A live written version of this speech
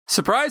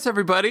Surprise,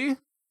 everybody.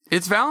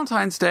 It's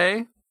Valentine's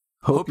Day.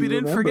 Hope you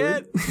didn't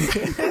forget.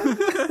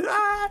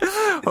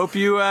 Hope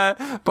you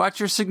bought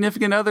your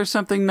significant other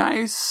something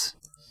nice.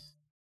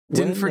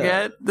 Didn't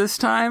forget this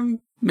time.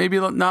 Maybe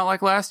not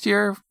like last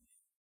year.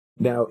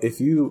 Now,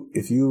 if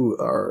you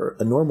are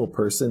a normal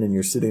person and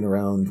you're sitting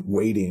around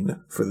waiting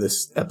for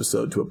this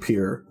episode to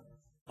appear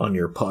on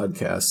your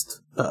podcast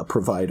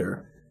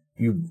provider,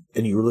 you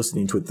were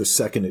listening to it the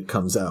second it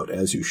comes out,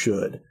 as you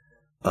should,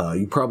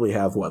 you probably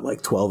have,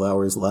 12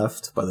 hours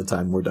left by the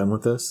time we're done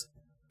with this?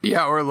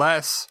 Yeah, or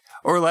less.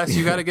 Or less.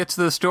 You got to get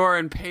to the store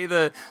and pay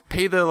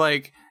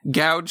the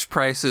gouge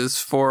prices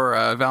for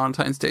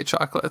Valentine's Day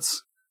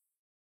chocolates.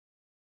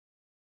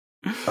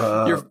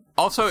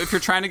 Also, if you're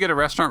trying to get a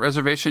restaurant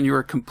reservation, you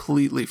are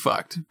completely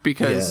fucked,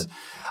 because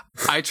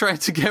I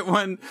tried to get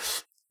one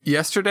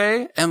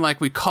yesterday, and I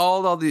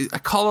called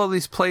all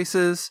these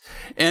places,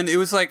 and it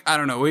was I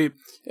don't know,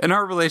 in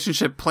our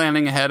relationship,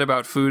 planning ahead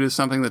about food is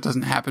something that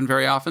doesn't happen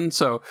very often.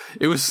 So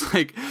it was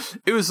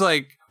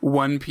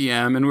 1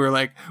 p.m. and we were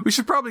like, we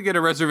should probably get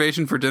a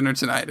reservation for dinner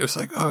tonight. It was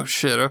oh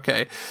shit,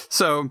 okay.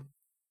 So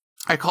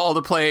I called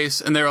a place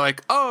and they were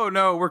like, oh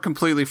no, we're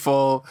completely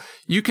full.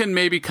 You can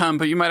maybe come,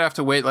 but you might have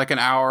to wait an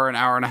hour and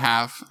a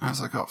half. I was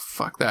like, oh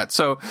fuck that.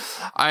 So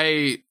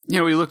we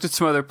looked at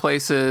some other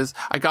places.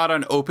 I got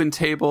on Open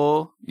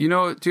Table. Do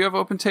you have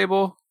Open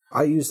Table?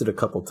 I used it a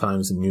couple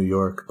times in New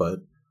York, but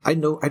I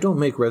don't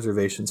make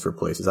reservations for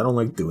places. I don't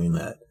like doing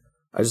that.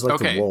 I just like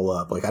to roll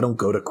up. I don't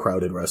go to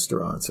crowded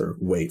restaurants or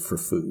wait for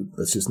food.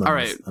 That's just not. All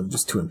right. I'm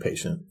just too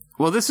impatient.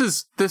 Well, this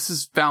is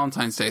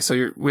Valentine's Day,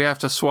 so we have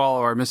to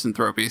swallow our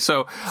misanthropy.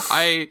 So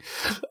I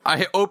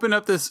open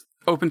up this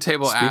Open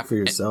Table Speak app. For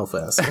yourself,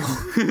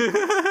 asshole. You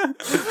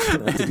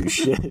don't have to do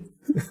shit.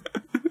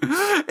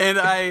 And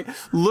I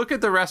look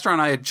at the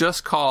restaurant I had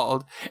just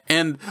called,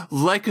 and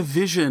like a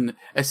vision,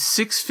 a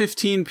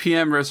 6:15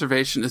 p.m.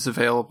 reservation is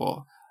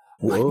available.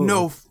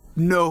 Whoa.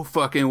 No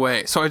fucking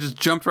way. So I just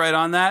jumped right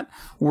on that.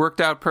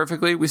 Worked out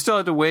perfectly. We still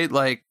had to wait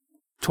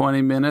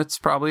 20 minutes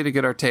probably to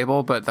get our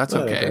table, but that's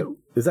okay.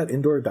 Is that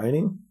indoor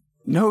dining?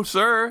 No,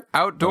 sir.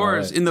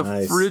 Outdoors in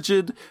the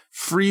frigid,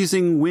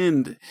 freezing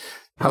wind.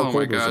 How oh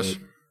my gosh.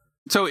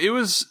 So it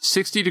was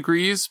 60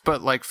 degrees,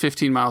 but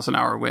 15 miles an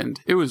hour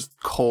wind. It was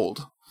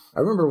cold.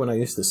 I remember when I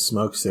used to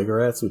smoke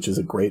cigarettes, which is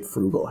a great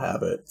frugal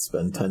habit,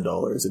 spend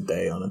 $10 a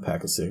day on a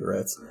pack of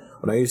cigarettes.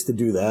 When I used to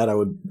do that,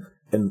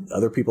 and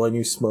other people I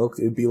knew smoked,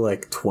 it'd be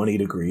 20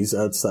 degrees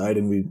outside,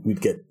 and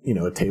we'd get,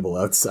 a table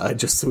outside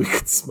just so we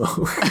could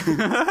smoke.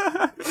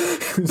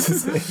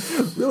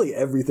 Really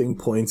everything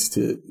points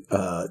to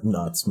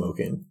not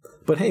smoking.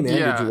 But hey, man,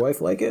 Did your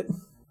wife like it?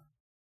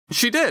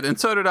 She did, and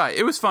so did I.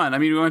 It was fun. I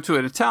mean, we went to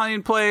an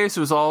Italian place.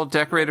 It was all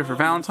decorated for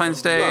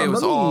Valentine's Day. It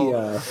was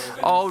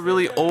all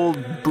really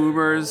old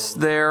boomers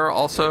there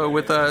also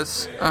with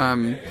us.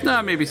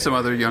 Maybe some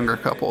other younger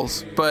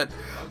couples. But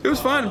it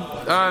was fun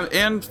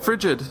and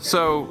frigid.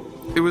 So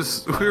we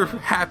were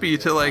happy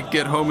to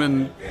get home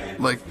and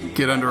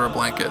get under a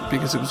blanket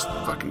because it was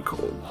fucking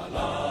cold.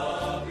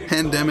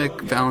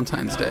 Pandemic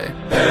Valentine's Day.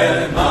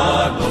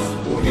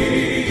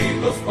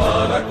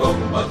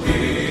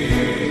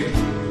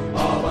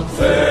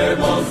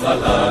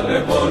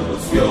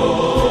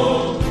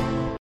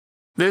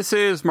 This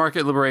is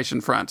Market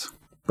Liberation Front.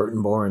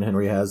 Burton Bourne,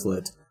 Henry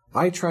Hazlitt.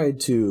 I tried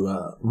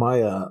to,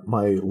 my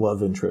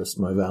love interest,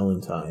 my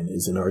Valentine,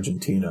 is in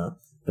Argentina,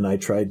 and I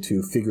tried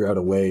to figure out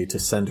a way to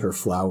send her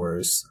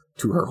flowers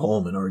to her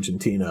home in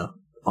Argentina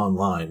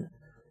online.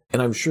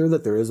 And I'm sure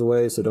that there is a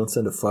way, so don't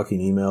send a fucking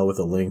email with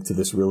a link to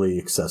this really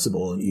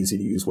accessible and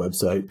easy-to-use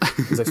website,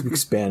 because I speak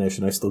Spanish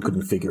and I still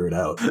couldn't figure it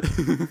out.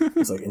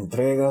 It's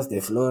entregas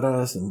de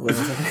floras, and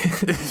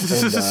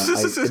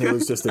it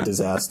was just a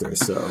disaster.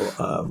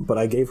 So, but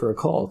I gave her a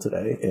call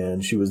today,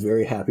 and she was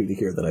very happy to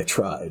hear that I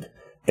tried.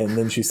 And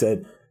then she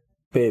said,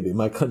 baby,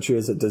 my country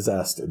is a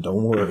disaster.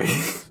 Don't worry.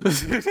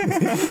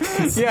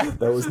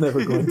 That was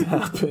never going to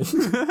happen.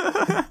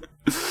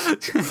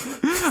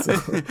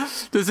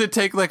 Does it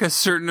take a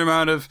certain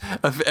amount of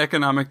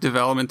economic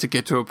development to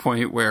get to a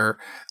point where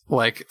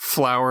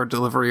flower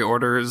delivery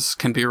orders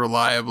can be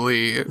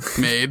reliably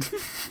made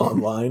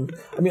online?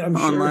 I mean, I'm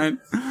sure. Online?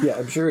 Yeah,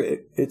 I'm sure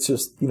it's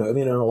just, in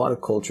a lot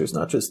of cultures,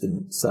 not just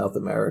in South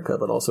America,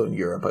 but also in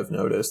Europe, I've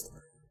noticed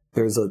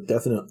there's a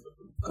definite,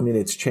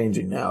 it's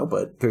changing now,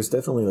 but there's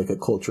definitely a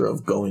culture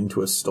of going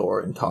to a store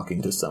and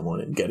talking to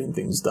someone and getting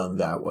things done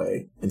that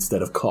way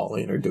instead of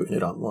calling or doing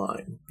it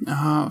online.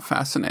 Oh,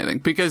 fascinating.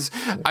 Because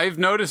I've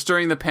noticed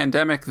during the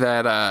pandemic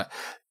that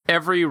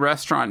every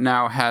restaurant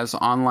now has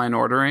online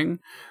ordering,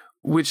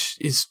 which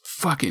is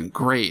fucking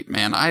great,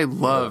 man. I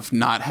love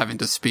not having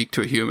to speak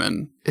to a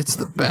human. It's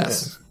the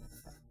best.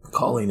 Yeah.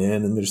 Calling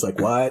in and they're just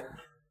what?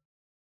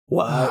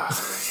 What?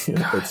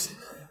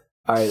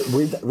 All right,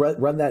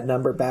 run that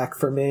number back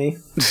for me.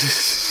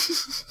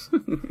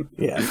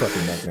 Yeah,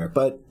 fucking nightmare.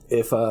 But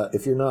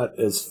if you're not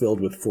as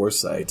filled with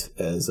foresight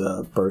as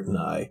Bert and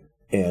I,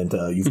 and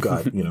you've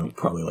got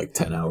probably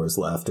 10 hours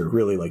left, or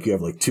really you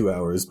have 2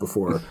 hours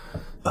before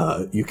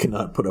you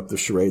cannot put up the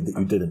charade that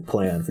you didn't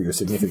plan for your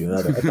significant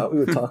other. I thought we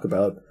would talk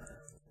about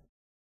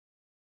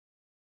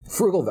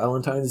frugal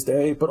Valentine's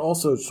Day, but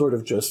also sort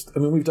of just, I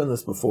mean, we've done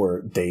this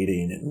before,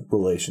 dating and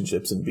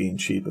relationships and being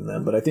cheap in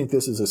them, but I think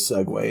this is a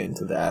segue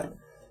into that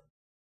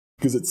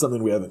because it's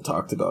something we haven't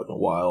talked about in a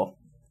while.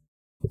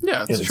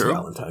 Yeah, it's true. It's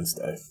Valentine's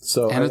Day.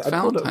 So it's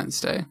Valentine's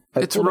Day.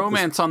 It's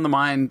Romance on the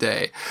Mind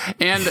Day.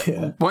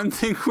 And one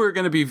thing we're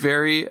going to be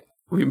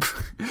we're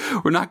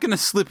not going to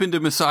slip into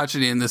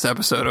misogyny in this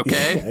episode,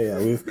 okay?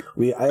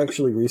 Yeah. I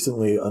actually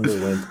recently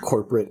underwent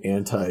corporate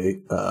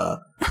anti-bias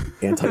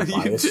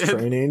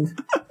training.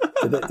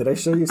 Did I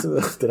show you some?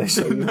 Did I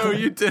show you? No,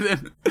 you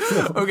didn't.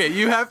 No. Okay,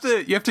 you have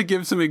to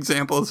give some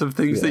examples of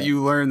things that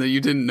you learned that you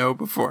didn't know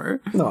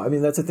before. No, I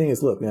mean that's the thing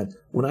is, look, man,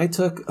 when I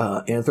took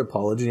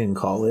anthropology in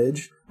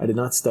college, I did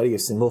not study a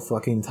single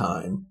fucking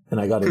time,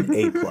 and I got an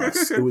A+.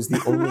 It was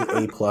the only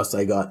A+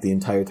 I got the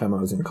entire time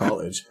I was in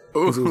college.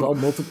 Because it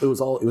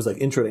was all it was like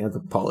intro to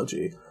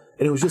anthropology.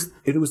 And it was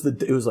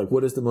like,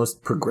 what is the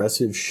most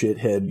progressive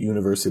shithead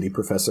university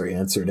professor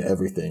answer to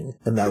everything?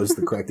 And that was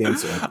the correct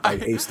answer. I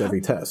aced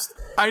every test.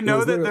 I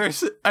know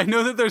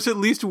that there's at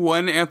least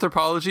one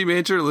anthropology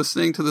major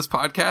listening to this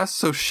podcast.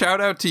 So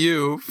shout out to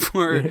you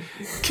for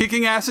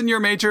kicking ass in your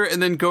major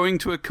and then going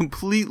to a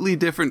completely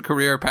different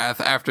career path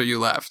after you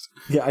left.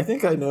 Yeah, I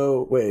think I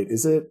know. Wait,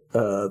 is it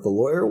the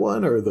lawyer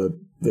one or the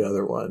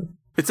other one?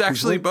 It's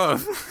actually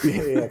both.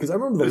 Yeah, because I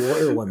remember the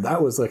lawyer one.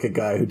 That was like a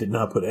guy who did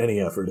not put any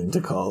effort into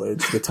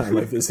college the time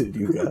I visited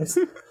you guys.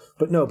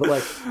 But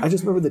like, I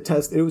just remember the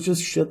test. It was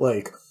just shit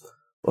like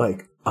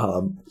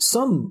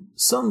some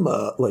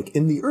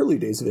in the early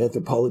days of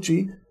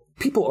anthropology,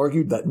 people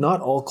argued that not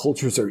all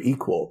cultures are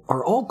equal.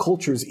 Are all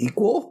cultures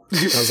equal? And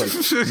I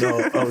was like,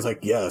 no. I was like,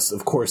 yes,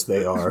 of course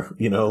they are.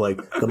 You know, like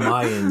the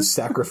Mayans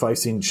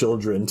sacrificing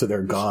children to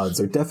their gods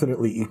are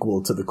definitely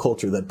equal to the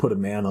culture that put a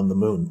man on the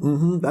moon.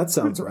 Mm-hmm, that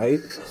sounds right.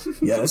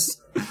 Yes.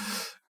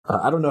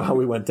 I don't know how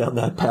we went down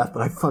that path,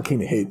 but I fucking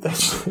hate that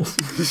shit.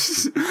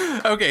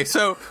 Okay,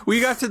 so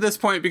we got to this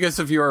point because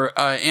of your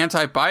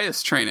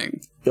anti-bias training.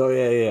 Oh,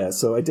 yeah.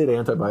 So I did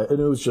anti-bias, and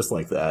it was just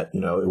like that.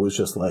 You know, it was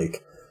just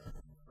like,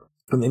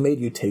 and they made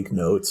you take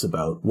notes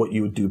about what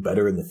you would do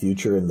better in the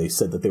future, and they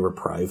said that they were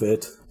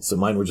private. So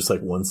mine were just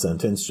like one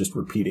sentence, just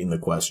repeating the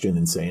question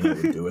and saying I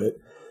would do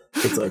it.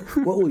 It's like,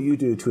 what will you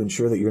do to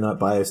ensure that you're not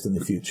biased in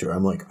the future?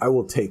 I'm like, I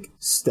will take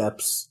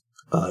steps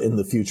in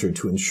the future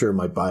to ensure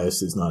my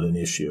bias is not an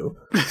issue.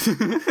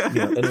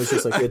 And it's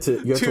just like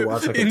you have to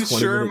watch like a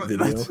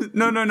 20-minute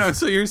video. No.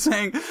 So you're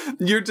saying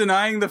you're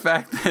denying the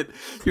fact that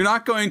you're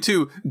not going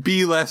to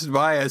be less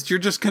biased. You're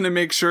just going to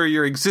make sure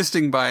your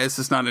existing bias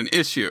is not an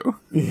issue.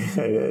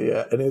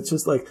 Yeah. And it's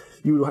just like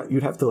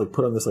you'd have to like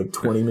put on this like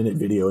 20-minute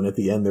video, and at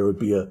the end there would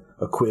be a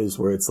quiz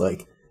where it's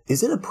like,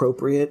 is it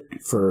appropriate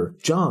for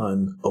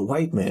John, a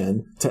white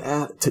man,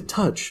 to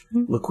touch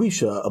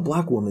LaQuisha, a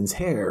black woman's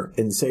hair,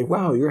 and say,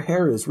 wow, your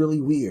hair is really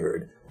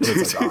weird?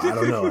 And it's like, I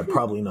don't know,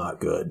 probably not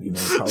good. You know,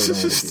 probably don't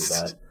want to do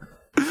that.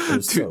 It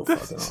was so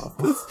fucking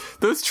awful.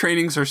 Those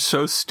trainings are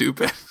so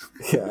stupid.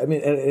 Yeah, I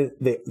mean, and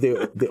they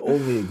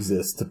only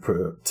exist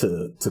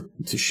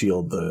to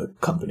shield the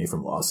company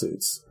from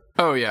lawsuits.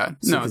 Oh, yeah.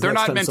 No, they're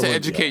not meant to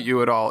educate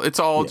you at all. It's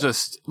all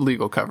just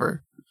legal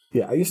cover.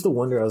 Yeah, I used to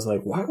wonder, I was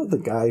like, why would the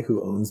guy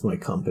who owns my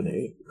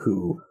company,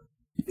 who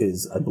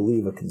is, I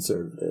believe, a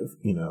conservative,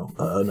 you know,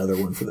 another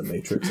one for the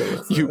Matrix, I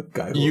work for a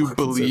guy who you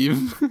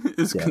believe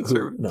is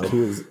conservative?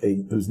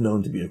 Who's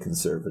known to be a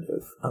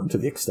conservative, to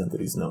the extent that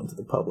he's known to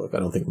the public. I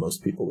don't think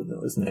most people would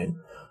know his name.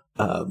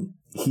 I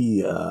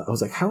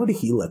was like, how would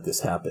he let this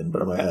happen?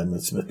 But I'm like,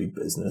 it's a big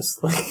business.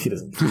 Like, he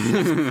doesn't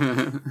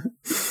care.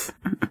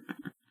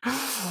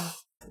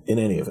 In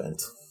any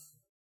event,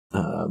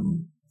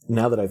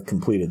 now that I've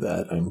completed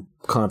that, I'm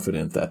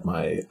confident that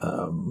my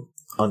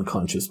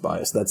unconscious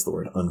bias, that's the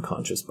word,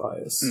 unconscious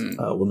bias,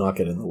 will not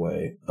get in the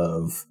way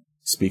of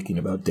speaking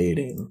about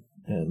dating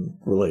and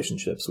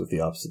relationships with the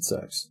opposite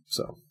sex.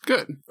 So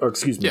good. Or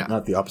excuse me,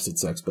 not the opposite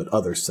sex, but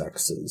other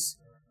sexes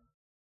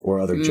or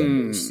other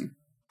genders.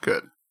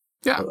 Good.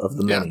 Yeah. Of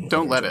the many.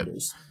 Don't let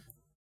genders.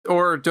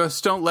 Or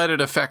just don't let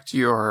it affect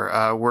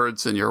your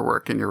words and your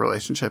work and your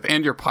relationship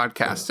and your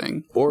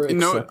podcasting.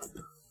 Yeah.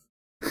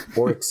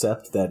 Or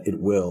accept that it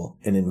will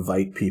and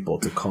invite people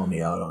to call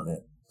me out on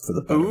it for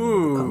the betterment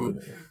of the company.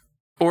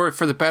 Or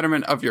for the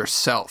betterment of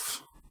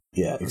yourself.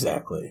 Yeah,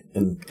 exactly.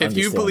 And if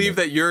you believe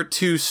that you're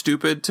too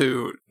stupid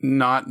to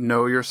not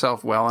know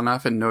yourself well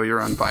enough and know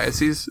your own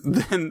biases,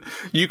 then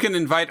you can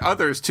invite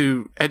others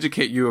to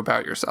educate you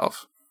about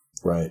yourself.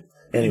 Right.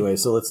 Anyway,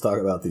 so let's talk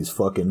about these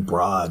fucking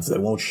broads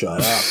that won't shut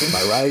up. Am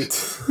I right?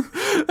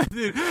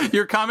 Dude,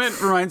 your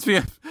comment reminds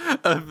me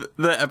of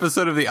the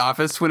episode of The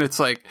Office when it's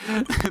like,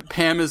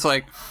 Pam is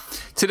like,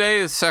 today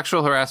is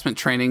sexual harassment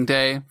training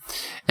day,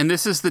 and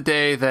this is the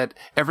day that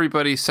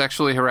everybody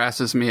sexually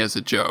harasses me as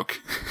a joke.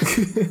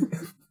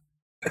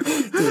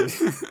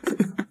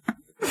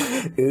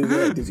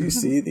 Dude, did you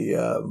see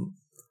the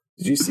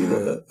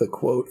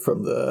quote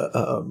from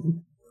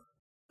the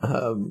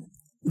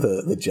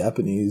the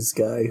Japanese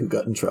guy who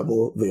got in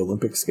trouble, the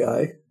Olympics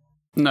guy?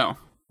 No.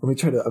 I'm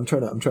trying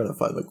to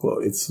find the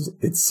quote.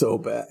 It's so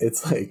bad.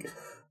 It's like,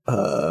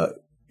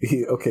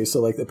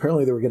 so like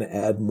apparently they were going to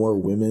add more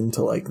women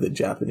to like the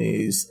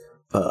Japanese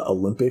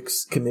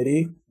Olympics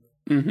committee.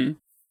 Mm-hmm.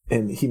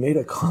 And he made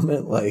a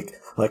comment like,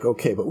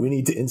 okay, but we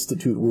need to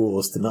institute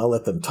rules to not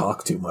let them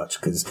talk too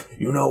much because,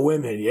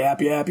 women, yap,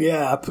 yap,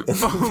 yap.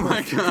 Oh,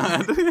 my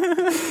God.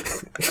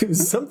 It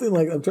was something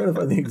like, I'm trying to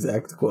find the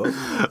exact quote.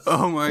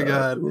 Oh, my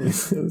God.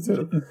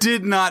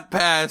 Did not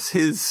pass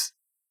his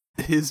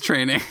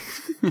training.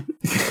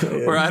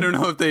 Yeah. Or I don't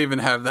know if they even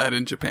have that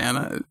in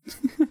Japan.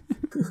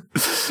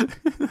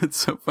 That's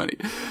so funny.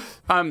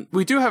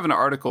 We do have an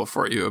article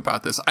for you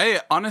about this.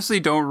 I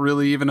honestly don't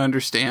really even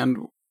understand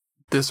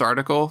this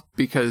article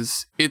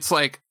because it's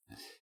like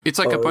a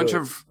bunch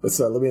of.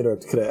 Let me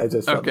interrupt. I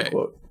just found the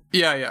quote?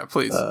 Yeah,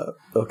 please.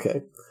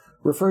 Okay.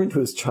 Referring to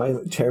his time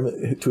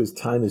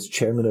as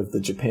chairman of the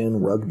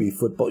Japan Rugby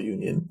Football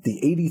Union, the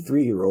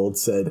 83-year-old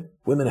said,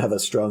 "Women have a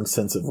strong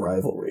sense of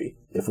rivalry.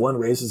 If one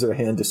raises her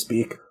hand to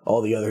speak,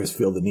 all the others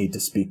feel the need to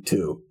speak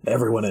too.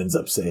 Everyone ends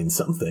up saying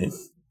something."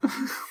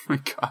 Oh my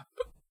God.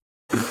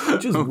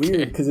 Which is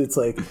weird because it's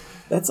like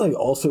that's like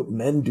also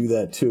men do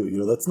that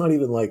too. That's not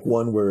even like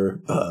one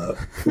where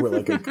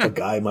like a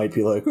guy might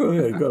be like, "Oh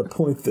yeah, you got a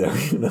point there."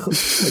 Like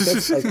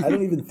that's like I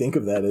don't even think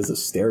of that as a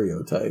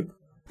stereotype.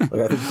 Like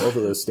I think both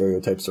of those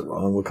stereotypes are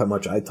wrong. Look how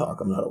much I talk.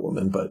 I'm not a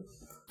woman, but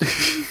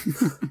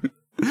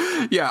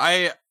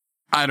yeah,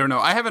 I don't know.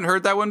 I haven't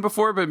heard that one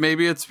before, but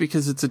maybe it's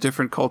because it's a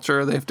different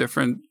culture. They have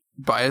different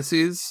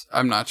biases.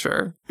 I'm not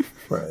sure.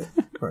 Right.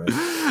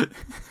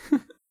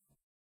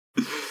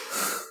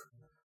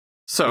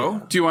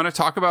 So, do you want to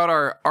talk about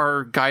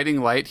our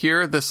guiding light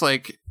here? This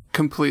like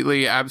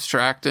completely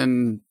abstract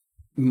and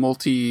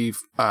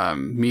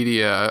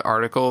multi-media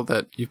article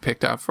that you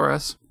picked out for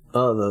us?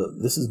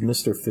 This is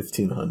Mr.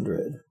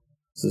 1500.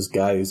 This is this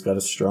guy who's got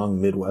a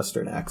strong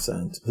Midwestern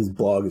accent. His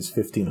blog is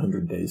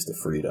 1500 Days to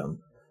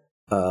Freedom.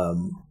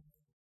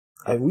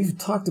 We've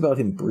talked about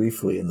him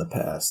briefly in the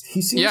past. He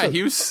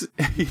was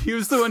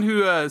the one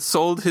who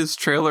sold his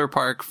trailer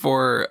park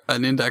for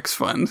an index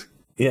fund.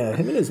 Yeah,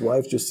 him and his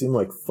wife just seem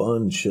like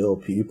fun, chill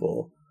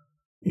people,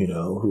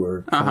 who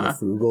are kind of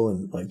frugal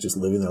and like just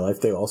living their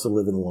life. They also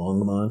live in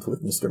Longmont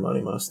with Mr.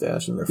 Money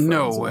Mustache and their friends.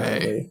 No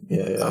way.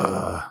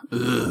 Yeah.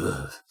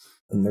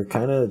 And they're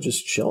kind of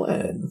just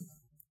chilling.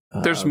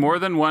 There's more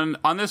than one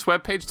on this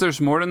webpage.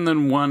 There's more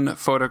than one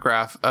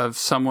photograph of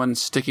someone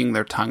sticking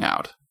their tongue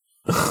out.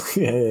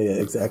 Yeah,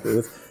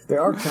 exactly. They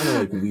are kind of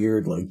like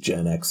weird, like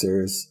Gen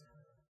Xers.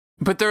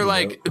 But they're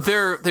like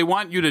they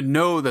want you to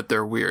know that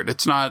they're weird.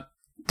 It's not.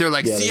 They're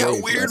like, see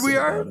how weird we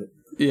are?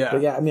 Yeah.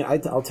 But yeah, I mean,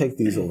 I'll take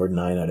these over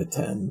 9 out of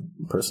 10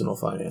 personal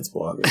finance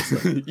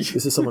bloggers. Like,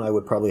 this is someone I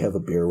would probably have a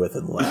beer with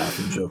and laugh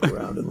and joke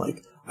around. And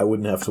like, I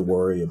wouldn't have to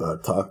worry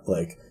about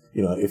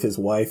if his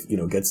wife,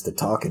 gets to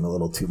talking a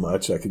little too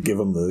much, I could give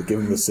him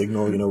the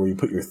signal, where you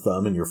put your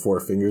thumb and your 4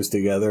 fingers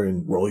together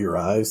and roll your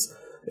eyes.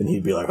 And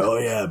he'd be like, "Oh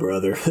yeah,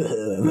 brother."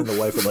 And then the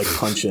wife would like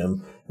punch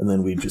him. And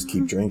then we'd just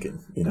keep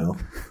drinking,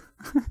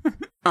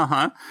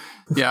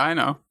 Yeah, I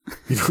know.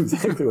 You know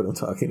exactly what I'm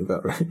talking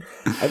about, right?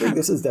 I think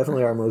this is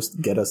definitely our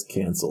most get us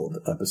canceled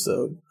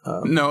episode.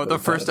 No, the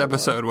first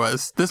episode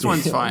was. This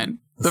one's fine.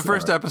 The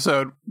first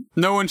episode,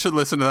 no one should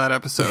listen to that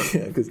episode.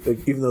 Yeah, because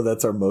even though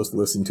that's our most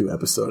listened to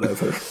episode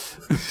ever,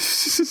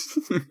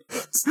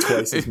 it's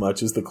twice as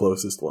much as the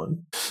closest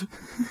one.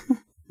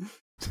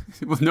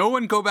 No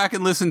one go back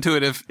and listen to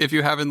it if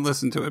you haven't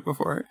listened to it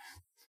before.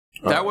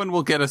 That one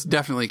will get us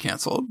definitely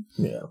canceled.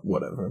 Yeah,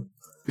 whatever.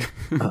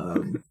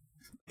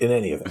 In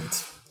any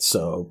event,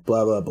 so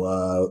blah blah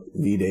blah.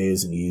 V-Day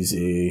isn't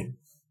easy.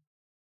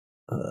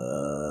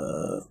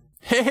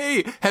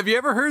 Hey, have you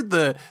ever heard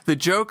the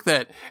joke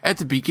that at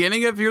the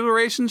beginning of your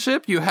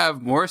relationship you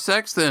have more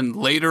sex than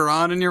later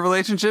on in your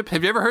relationship?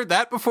 Have you ever heard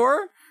that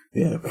before?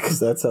 Yeah, because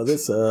that's how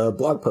this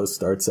blog post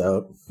starts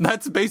out.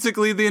 That's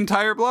basically the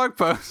entire blog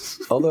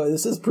post. Although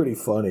this is pretty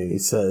funny. He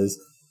says,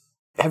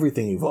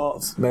 "Everything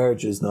evolves.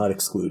 Marriage is not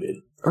excluded.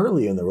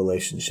 Early in the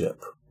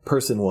relationship.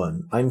 Person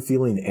 1, I'm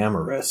feeling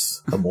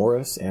amorous.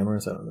 Amorous?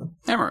 Amorous? I don't know.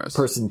 Amorous.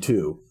 Person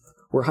 2,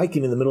 we're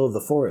hiking in the middle of the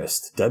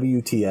forest.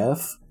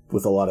 WTF?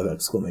 With a lot of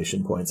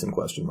exclamation points and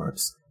question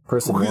marks.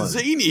 Person 1,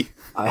 zany.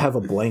 I have a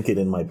blanket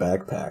in my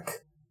backpack.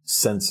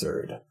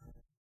 Censored."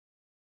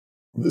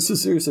 This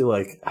is seriously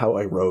like how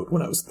I wrote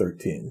when I was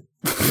 13.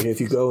 I mean, if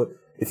you go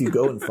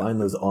and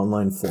find those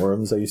online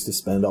forums I used to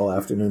spend all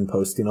afternoon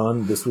posting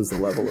on, this was the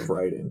level of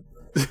writing.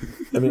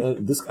 I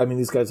mean,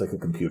 this guy's like a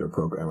computer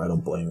programmer. I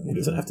don't blame him. He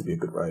doesn't have to be a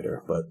good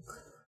writer. But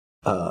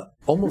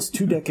almost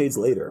 2 decades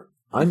later,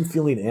 I'm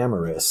feeling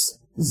amorous.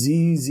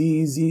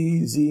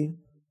 Z.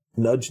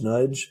 Nudge,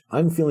 nudge.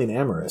 I'm feeling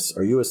amorous.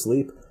 Are you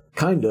asleep?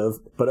 Kind of,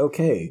 but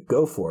okay,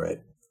 go for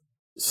it.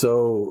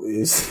 So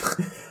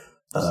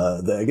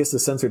I guess the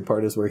censored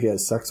part is where he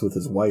has sex with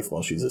his wife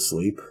while she's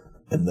asleep,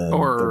 and then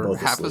they're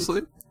both half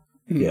asleep.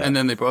 Yeah, and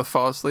then they both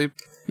fall asleep.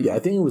 Yeah, I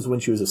think it was when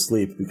she was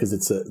asleep because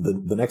it's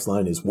the next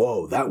line is,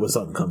 "Whoa, that was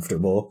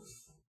uncomfortable."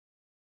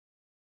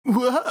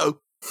 Whoa!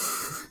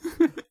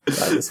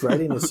 God, this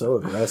writing is so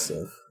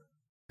aggressive.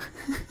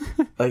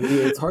 Like,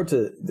 it's hard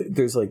to.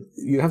 There's like,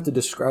 you have to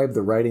describe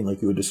the writing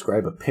like you would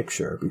describe a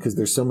picture, because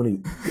there's so many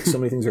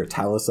things are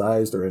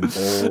italicized or in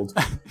bold.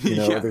 You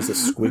know, there's a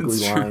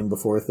squiggly line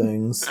before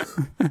things.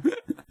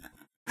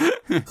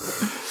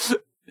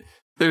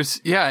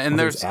 There's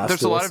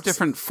a lot of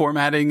different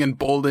formatting and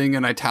bolding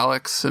and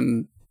italics,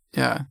 and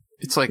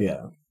it's like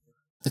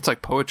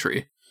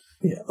poetry.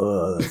 Yeah,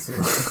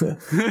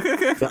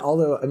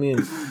 although, I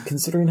mean,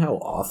 considering how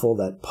awful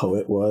that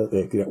poet was,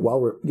 like, while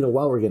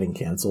we're getting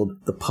canceled,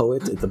 the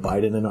poet at the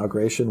Biden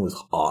inauguration was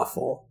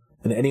awful,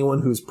 and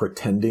anyone who's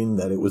pretending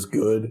that it was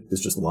good is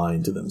just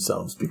lying to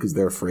themselves because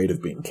they're afraid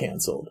of being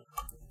canceled.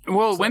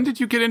 Well, when did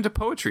you get into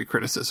poetry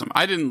criticism?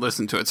 I didn't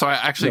listen to it, so I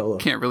actually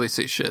can't really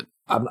say shit.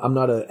 I'm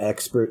not an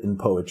expert in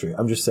poetry.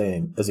 I'm just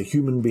saying, as a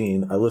human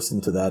being, I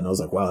listened to that and I was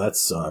like, wow, that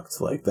sucked.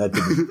 Like,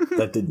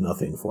 that did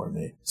nothing for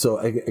me. So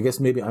I guess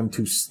maybe I'm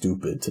too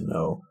stupid to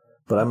know.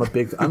 But I'm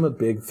a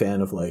big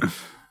fan of, like,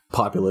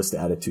 populist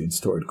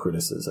attitudes toward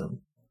criticism.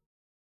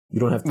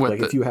 You don't have to,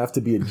 if you have to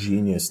be a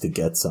genius to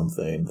get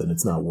something, then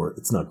it's not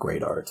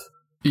great art.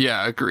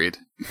 Yeah, agreed.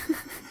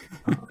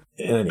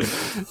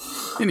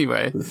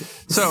 Anyway,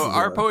 so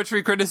our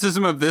poetry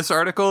criticism of this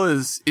article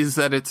is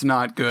that it's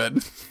not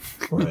good.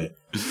 Right.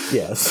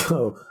 Yeah,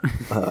 so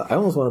I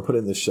almost want to put it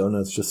in the show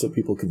notes just so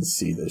people can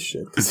see this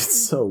shit, because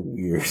it's so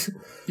weird.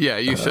 Yeah,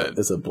 you should.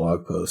 As a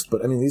blog post.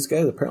 But, I mean, these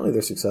guys, apparently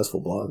they're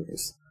successful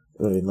bloggers.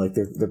 I mean, like,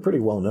 they're pretty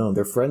well known.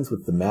 They're friends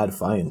with the Mad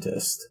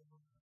Fientist.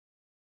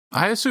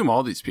 I assume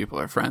all these people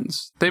are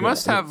friends. They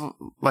must have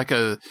like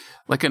an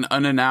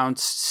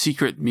unannounced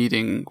secret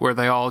meeting where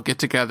they all get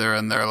together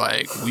and they're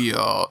like,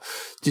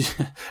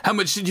 how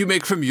much did you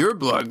make from your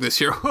blog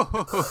this year?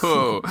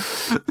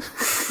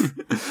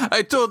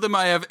 I told them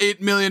I have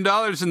 $8 million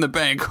in the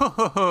bank.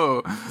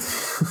 I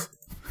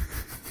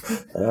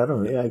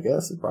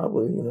guess it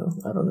probably,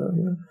 I don't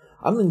know.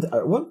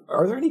 What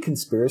are there any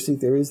conspiracy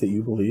theories that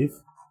you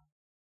believe?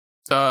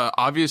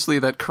 Obviously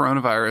that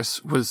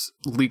coronavirus was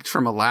leaked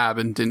from a lab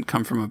and didn't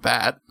come from a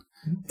bat.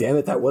 Damn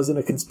it, that wasn't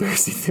a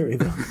conspiracy theory,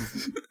 though.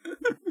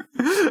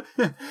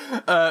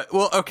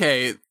 Well,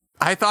 okay.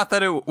 I thought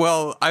that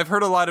I've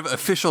heard a lot of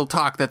official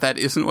talk that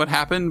isn't what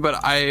happened, but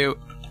I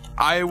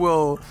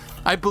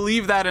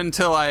believe that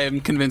until I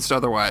am convinced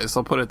otherwise.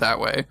 I'll put it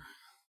that way.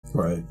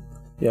 Right.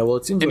 Yeah, well,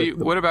 it seems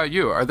what about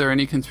you? Are there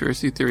any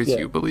conspiracy theories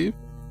you believe?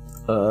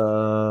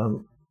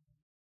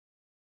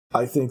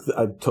 I think that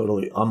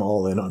I'm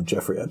all in on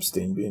Jeffrey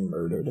Epstein being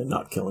murdered and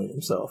not killing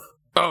himself.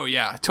 Oh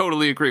yeah,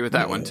 totally agree with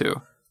that one too.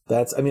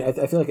 I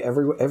feel like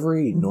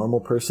every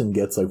normal person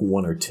gets like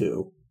one or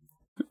two.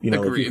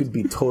 Like, you could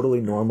be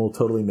totally normal,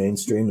 totally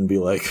mainstream, and be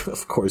like,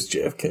 of course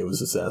JFK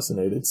was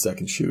assassinated,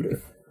 second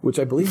shooter, which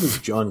I believe is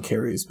John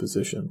Kerry's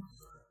position.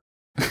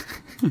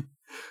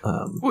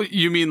 Well,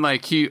 you mean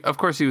like of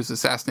course he was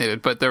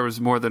assassinated, but there was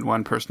more than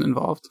one person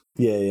involved?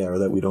 Yeah, or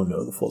that we don't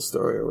know the full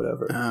story or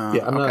whatever.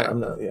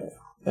 I'm not.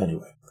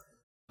 Anyway,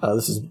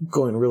 this is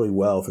going really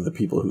well for the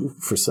people who,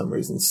 for some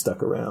reason,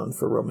 stuck around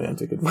for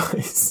romantic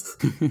advice.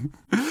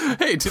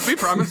 Hey, did we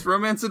promise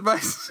romance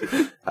advice?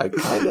 I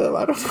don't know.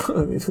 I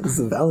mean, this is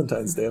a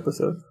Valentine's Day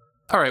episode.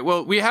 All right.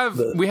 Well, we have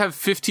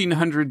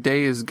 1,500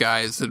 days,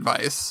 guys.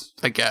 Advice,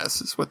 I guess,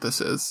 is what this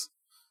is.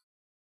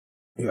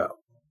 Yeah.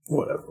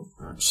 Whatever.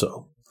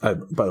 So, by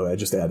the way, I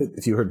just added.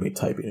 If you heard me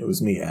typing, it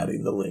was me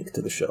adding the link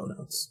to the show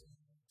notes.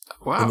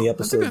 Wow. And the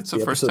episode, I think that's the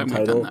first time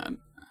we've done that.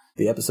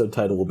 The episode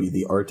title will be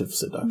The Art of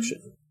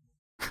Seduction.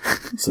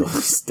 So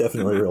it's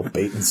definitely a real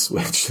bait and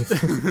switch.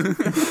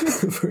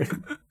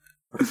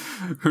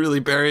 Really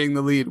burying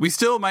the lead. We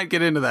still might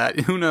get into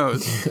that. Who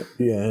knows?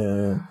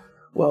 Yeah.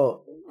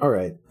 Well, all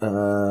right.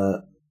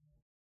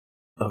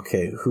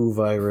 Okay, Who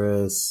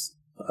virus.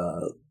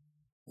 I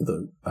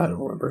don't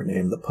remember her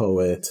name. The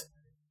poet.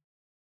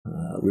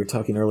 We were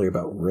talking earlier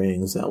about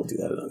rings. I'll do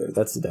that another.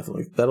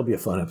 That'll be a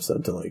fun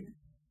episode to like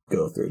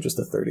go through, just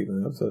a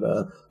 30-minute episode.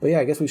 But yeah,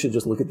 I guess we should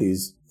just look at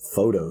these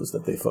photos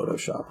that they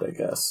photoshopped, I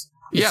guess.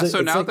 So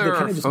now like there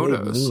are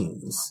photos.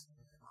 Memes.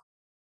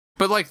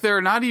 But like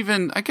they're not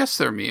even, I guess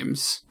they're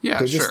memes.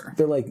 Yeah, sure.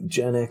 They're like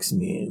Gen X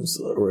memes,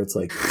 or it's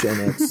like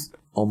Gen X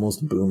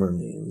almost boomer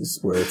memes,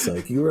 where it's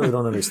like, you really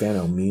don't understand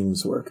how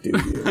memes work, do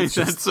you?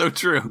 That's so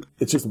true.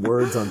 It's just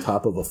words on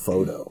top of a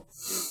photo.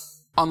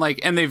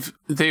 And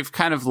they've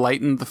kind of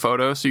lightened the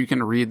photo so you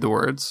can read the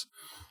words.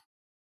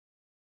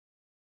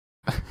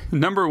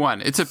 Number one,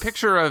 it's a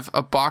picture of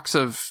a box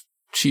of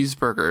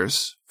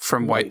cheeseburgers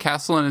from White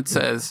Castle, and it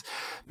says,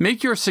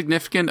 "Make your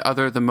significant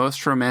other the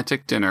most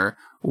romantic dinner,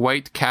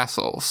 White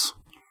Castles."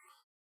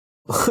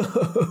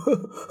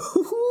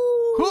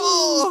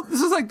 Oh,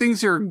 this is like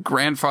things your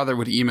grandfather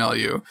would email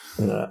you.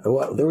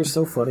 Well, they were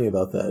so funny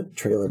about that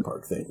trailer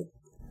park thing.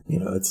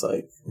 It's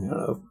like,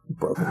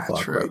 broken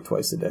clock right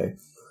twice a day.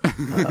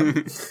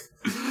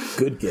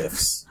 Good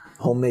gifts,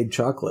 homemade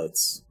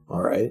chocolates.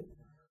 All right.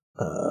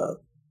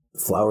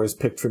 Flowers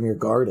picked from your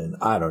garden.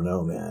 I don't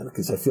know, man,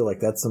 because I feel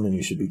like that's something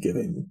you should be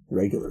giving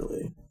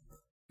regularly.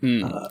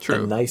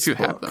 True. A nice book.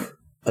 Have them.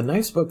 A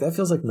nice book, that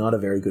feels like not a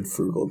very good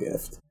frugal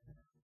gift.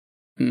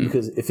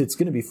 Because if it's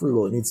going to be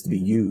frugal, it needs to be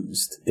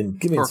used. And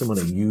giving someone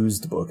a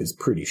used book is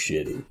pretty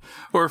shitty.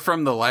 Or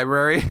from the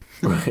library.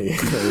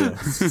 Right. Yeah.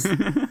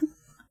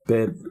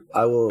 Ben,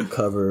 I will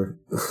cover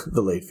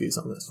the late fees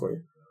on this for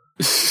you.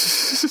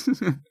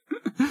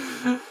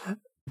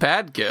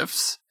 Bad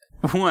gifts.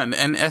 1,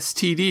 an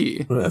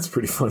STD. That's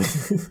pretty funny.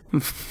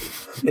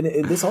 And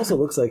this also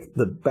looks like,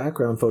 the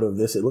background photo of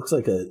this, it looks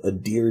like a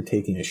deer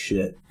taking a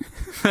shit.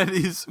 That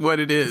is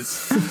what it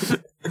is.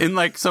 In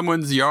like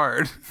someone's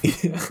yard.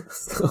 Yeah.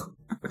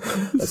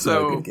 That's not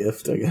a good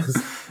gift, I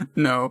guess.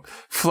 No.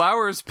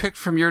 Flowers picked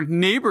from your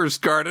neighbor's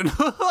garden.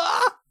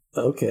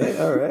 Okay,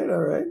 all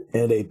right.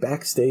 And a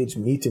backstage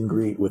meet and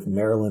greet with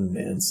Marilyn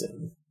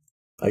Manson.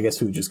 I guess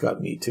who just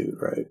got Me Too,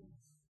 right?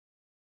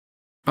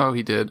 Oh,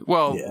 he did.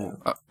 Well, yeah.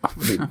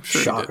 I'm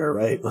sure shocker,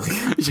 right?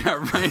 Yeah,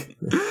 right.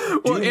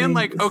 Well, and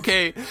like,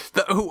 okay,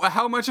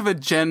 how much of a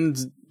Gen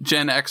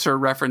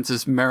Xer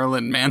references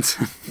Marilyn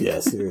Manson? Yeah,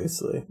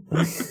 seriously.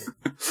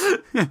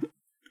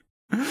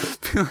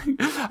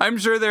 I'm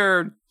sure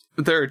there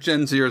are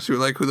Gen Zers who are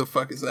like, who the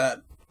fuck is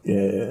that?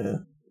 Yeah.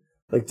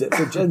 Like,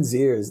 for Gen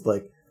Zers,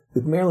 like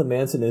Marilyn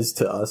Manson is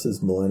to us as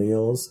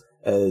millennials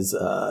as,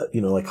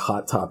 like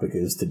Hot Topic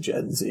is to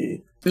Gen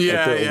Z.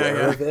 Yeah, like, they're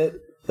aware of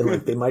it. And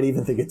like they might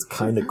even think it's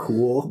kind of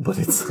cool, but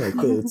it's like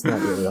it's not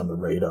really on the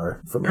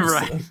radar for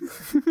most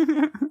of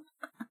them.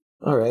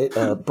 All right,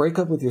 break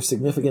up with your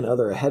significant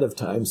other ahead of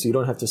time so you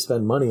don't have to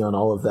spend money on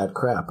all of that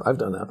crap. I've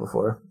done that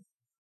before.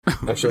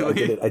 Actually,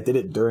 really? I did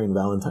it during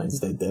Valentine's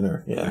Day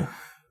dinner. Yeah.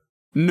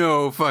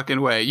 No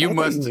fucking way. You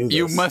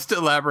must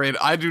elaborate.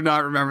 I do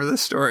not remember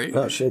this story.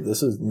 Oh shit!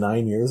 This was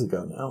 9 years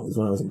ago now. It was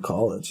when I was in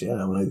college.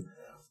 Yeah, when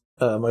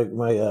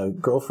my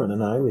girlfriend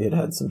and we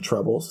had some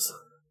troubles.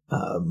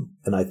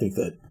 And I think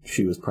that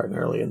she was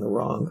primarily in the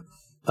wrong,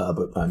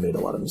 but I made a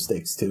lot of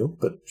mistakes too,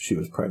 but she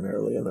was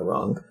primarily in the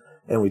wrong,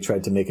 and we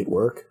tried to make it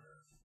work,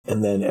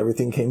 and then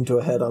everything came to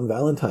a head on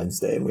Valentine's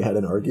Day, and we had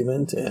an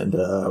argument, and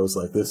I was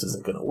like, this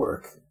isn't going to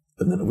work,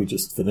 and then we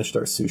just finished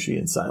our sushi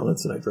in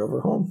silence, and I drove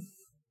her home.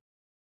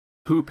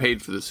 Who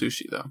paid for the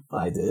sushi, though?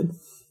 I did.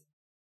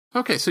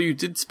 Okay, so you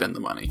did spend the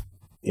money.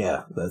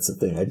 Yeah, that's the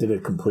thing. I did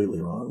it completely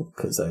wrong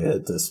because I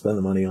had to spend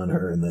the money on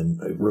her and then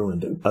I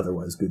ruined an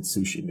otherwise good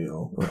sushi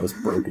meal when I was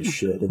broke as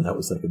shit, and that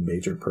was like a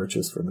major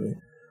purchase for me.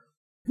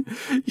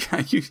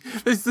 Yeah,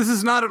 this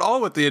is not at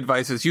all what the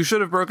advice is. You should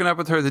have broken up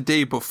with her the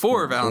day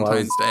before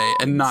Valentine's Day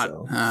and not...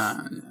 So.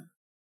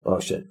 Oh,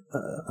 shit.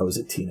 I was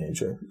a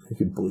teenager. You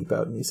could bleep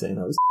out me saying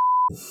I was...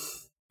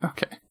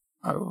 Okay.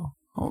 I will.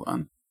 Hold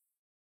on.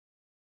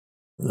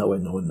 No way,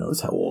 no one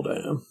knows how old I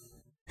am.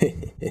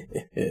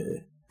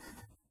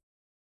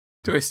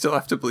 Do I still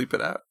have to bleep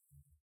it out?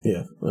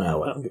 Yeah.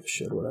 Well, I don't give a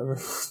shit, whatever.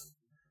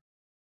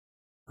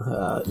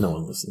 No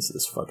one listens to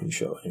this fucking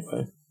show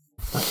anyway.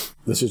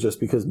 This is just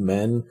because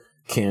men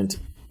can't,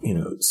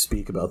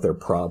 speak about their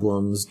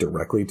problems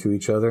directly to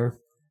each other.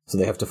 So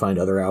they have to find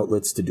other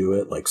outlets to do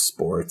it, like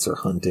sports or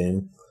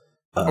hunting.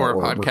 Or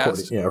a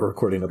podcast.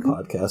 Recording a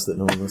podcast that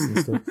no one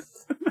listens to.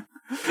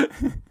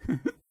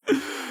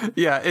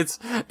 Yeah,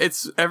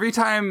 it's every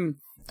time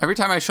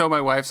I show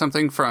my wife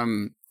something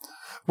from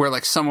where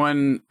like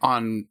someone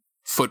on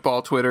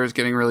football Twitter is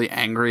getting really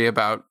angry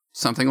about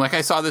something. Like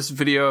I saw this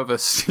video of a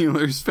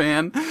Steelers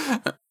fan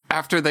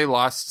after they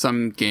lost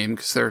some game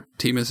because their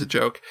team is a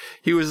joke.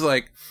 He was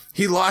like,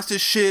 he lost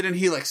his shit and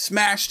he like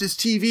smashed his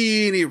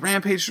TV and he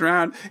rampaged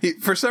around.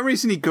 For some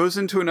reason, he goes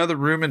into another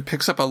room and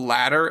picks up a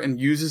ladder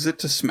and uses it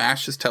to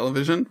smash his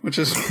television, which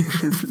is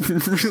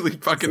really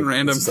fucking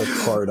random. It's just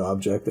a hard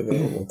object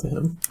available to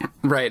him.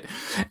 Right.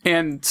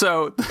 And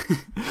so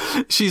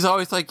she's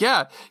always like,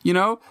 yeah,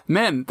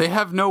 men, they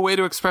have no way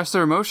to express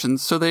their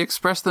emotions, so they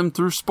express them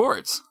through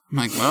sports. I'm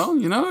like, well,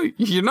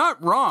 you're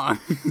not wrong.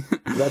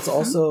 That's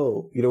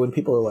also, when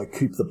people are like,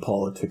 keep the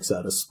politics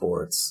out of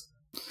sports.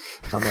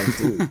 I'm like,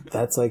 dude,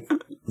 that's like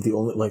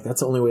that's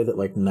the only way that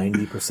like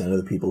 90% of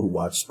the people who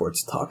watch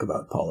sports talk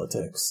about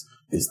politics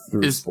is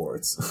through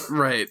sports.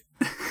 Right.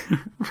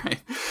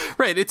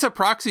 Right. It's a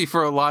proxy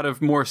for a lot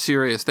of more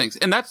serious things.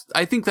 And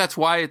I think that's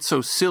why it's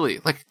so silly.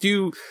 Like,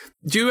 do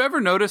you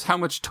ever notice how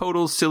much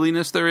total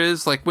silliness there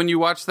is? Like when you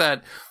watch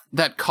that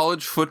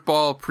college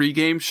football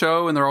pregame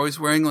show and they're always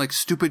wearing like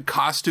stupid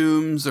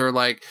costumes or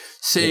like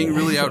saying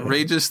really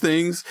outrageous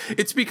things.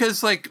 It's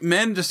because like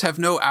men just have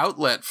no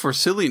outlet for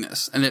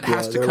silliness and it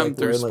has to come like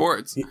through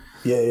sports.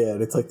 Yeah.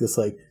 And it's like this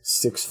like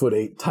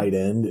 6'8" tight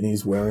end and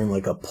he's wearing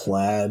like a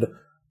plaid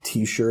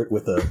t-shirt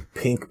with a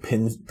pink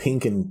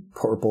and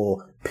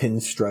purple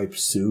pinstripe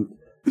suit.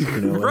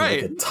 And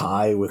right. like a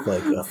tie with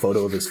like a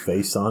photo of his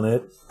face on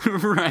it.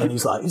 Right. And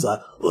he's like,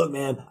 look,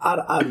 man,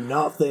 I do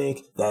not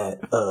think Patrick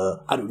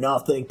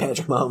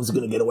Mahomes is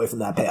going to get away from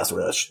that pass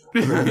rush.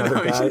 And then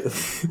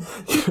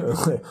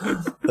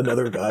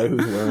another guy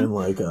who's wearing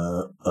like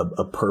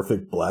a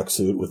perfect black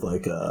suit with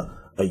like a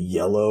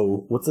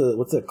yellow, what's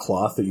a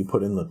cloth that you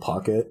put in the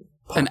pocket?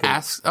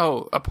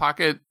 A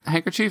pocket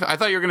handkerchief? I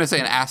thought you were going to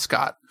say an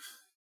ascot.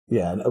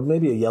 Yeah, and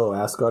maybe a yellow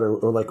ascot,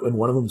 or like when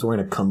one of them's wearing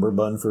a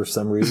cummerbund for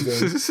some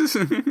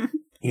reason.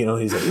 You know,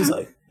 he's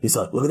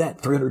like, look at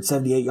that,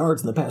 378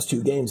 yards in the past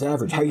 2 games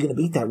average. How are you going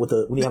to beat that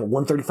when you have a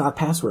 135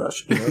 pass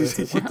rush? You know, it's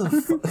like, what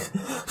the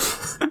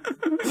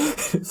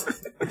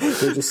fuck?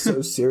 They're just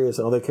so serious.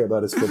 All they care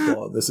about is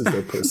football. This is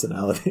their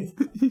personality.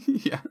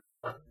 Yeah.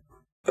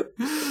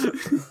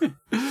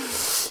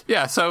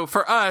 Yeah, so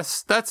for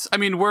us,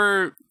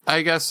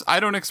 I guess I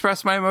don't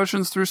express my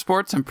emotions through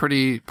sports. I'm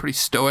pretty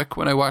stoic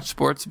when I watch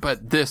sports,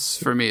 but this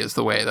for me is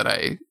the way that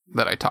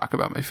I talk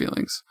about my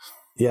feelings.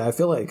 Yeah, I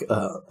feel like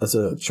as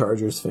a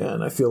Chargers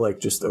fan, I feel like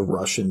just a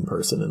Russian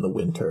person in the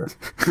winter.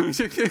 You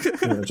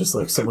know, just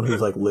like someone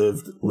who's like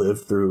lived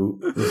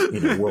through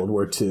World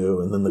War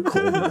II and then the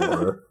Cold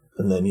War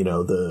and then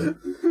the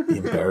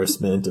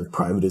embarrassment of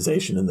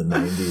privatization in the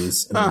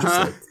 90s and then just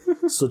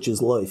like such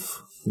is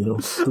life. To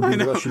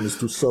be Russian is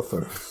to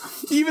suffer.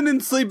 Even in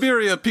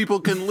Siberia, people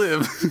can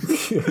live.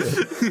 Yeah.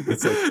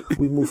 It's like,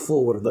 we move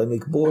forward. I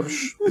make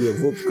borscht, we have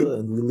vodka,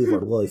 and we live our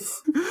life.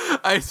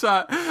 I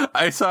saw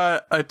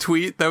a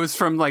tweet that was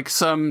from like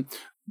some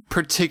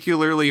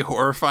particularly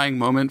horrifying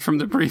moment from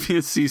the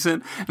previous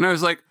season, and I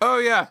was like, oh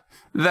yeah,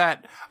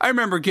 that. I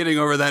remember getting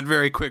over that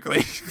very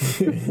quickly.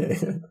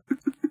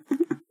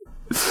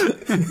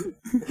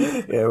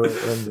 Yeah,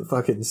 when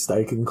fucking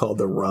Steichen called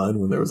the run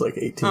when there was like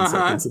 18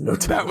 seconds and no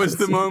time. That was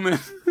the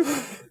moment.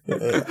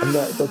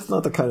 That's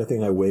not the kind of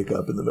thing I wake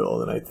up in the middle of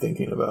the night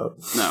thinking about.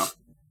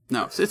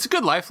 No, it's a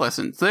good life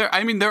lesson. There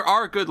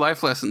are good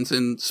life lessons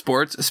in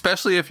sports,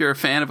 especially if you're a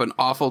fan of an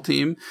awful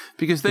team,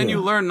 because then you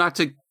learn not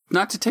to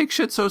take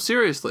shit so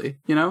seriously,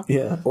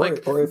 Yeah,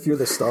 or if you're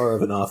the star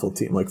of an awful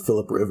team like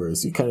Phillip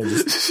Rivers, you kind of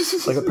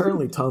just like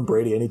apparently Tom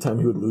Brady, anytime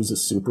he would lose a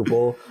Super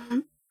Bowl,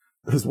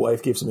 his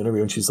wife gave some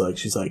interview and she's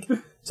like,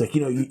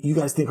 you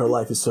guys think our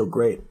life is so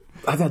great.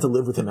 I've had to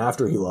live with him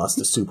after he lost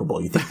the Super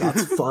Bowl. You think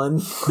that's fun?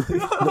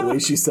 The way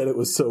she said it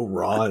was so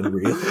raw and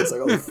real. It's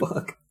like, oh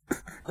fuck.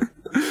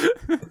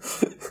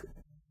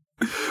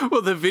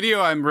 Well, the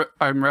video I'm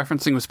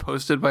referencing was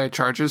posted by a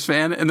Chargers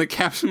fan, and the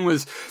caption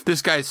was,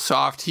 "This guy's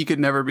soft. He could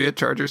never be a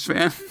Chargers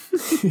fan."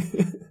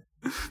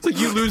 It's like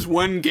you lose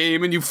one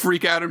game and you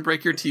freak out and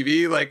break your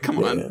TV. Like,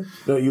 come on. Yeah.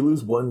 No, you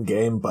lose one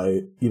game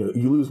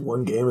you lose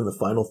one game in the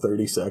final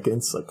 30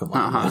 seconds. Like, come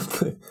on.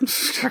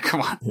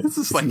 Come on. This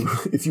is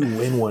if you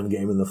win one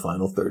game in the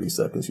final 30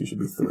 seconds, you should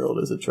be thrilled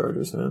as a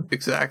Chargers fan.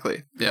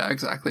 Exactly. Yeah,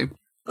 exactly.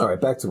 All right,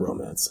 back to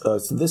romance. So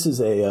this is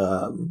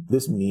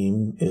this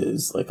meme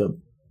is like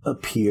a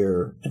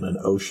pier in an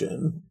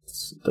ocean.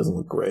 It doesn't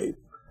look great,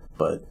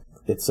 but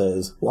it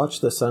says, "Watch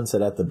the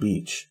sunset at the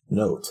beach.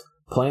 Note,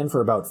 plan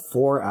for about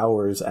 4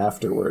 hours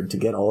afterward to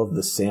get all of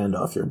the sand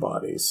off your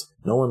bodies.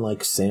 No one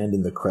likes sand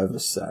in the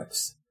crevice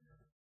sex."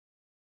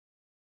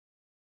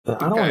 I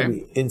don't want to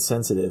be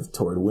insensitive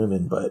toward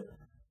women, but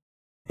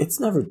it's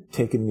never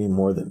taken me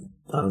more than,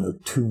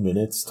 2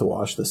 minutes to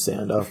wash the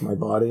sand off my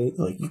body.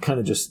 Like, you kind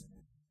of just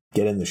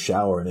get in the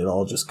shower and it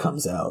all just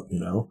comes out,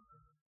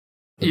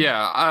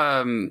 Yeah,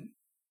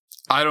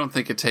 I don't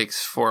think it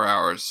takes 4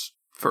 hours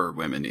for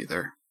women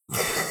either.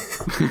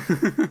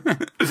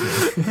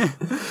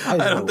 I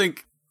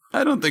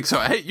don't think so.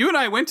 Hey, you and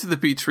I went to the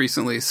beach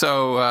recently,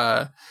 so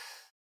I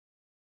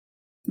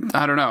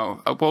don't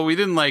know. Well, we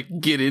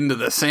didn't get into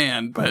the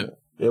sand, but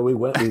yeah, we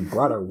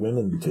brought our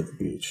women to the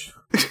beach.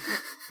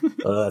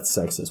 That's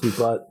sexist.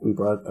 We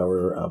brought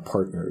our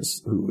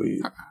partners who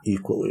we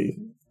equally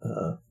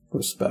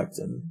respect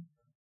and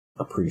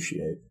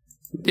appreciate.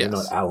 They're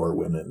not our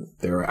women.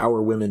 They're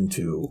our women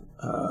to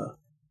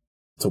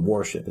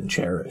worship and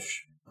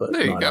cherish, but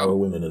not our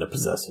women in a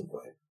possessive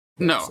way.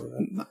 No,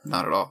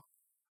 not at all.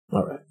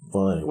 All right.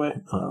 Well,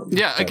 anyway.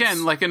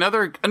 Again,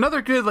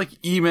 another good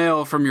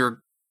email from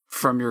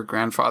your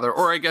grandfather,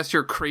 or I guess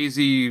your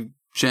crazy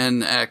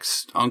Gen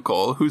X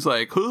uncle, who's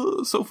like,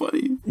 "Oh, so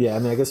funny." Yeah, I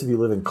mean, I guess if you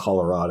live in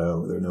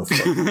Colorado, there are no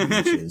fucking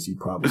beaches. You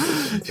probably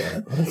think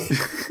that.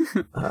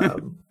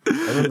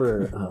 I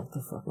remember what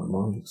the fuck my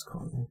mom keeps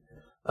calling me.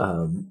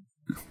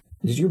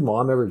 Did your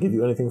mom ever give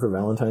you anything for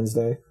Valentine's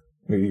Day?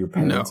 Or your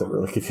parents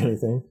ever give you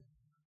anything?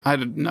 I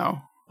didn't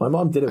know. My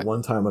mom did it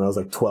one time when I was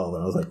 12,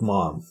 and I was like,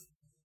 "Mom,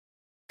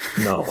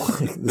 no,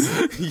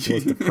 this is the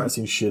most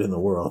depressing shit in the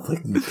world.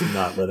 You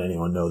cannot let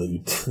anyone know that you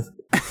did."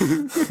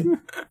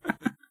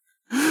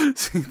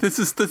 See, this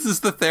is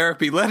the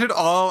therapy. Let it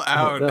all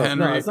out,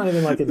 Henry. No, it's not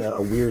even in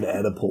a weird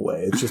Oedipal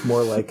way. It's just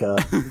more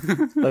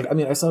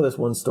I saw this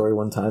one story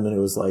one time, and it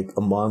was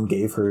a mom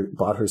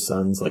bought her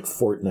sons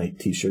Fortnite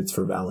t-shirts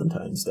for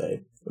Valentine's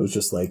Day. It was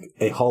just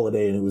a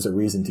holiday, and it was a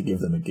reason to give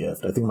them a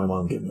gift. I think my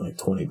mom gave me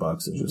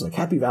 $20, and she was like,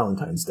 "Happy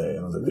Valentine's Day."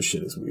 And I was like, "This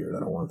shit is weird. I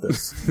don't want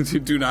this."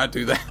 Do not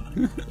do that.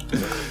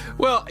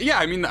 Well, yeah,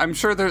 I mean, I'm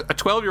sure a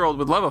 12-year-old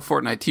would love a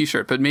Fortnite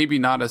t-shirt, but maybe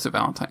not as a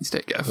Valentine's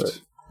Day gift.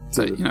 Right.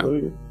 So,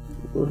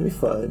 Let me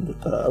find.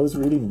 I was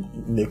reading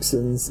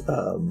Nixon's.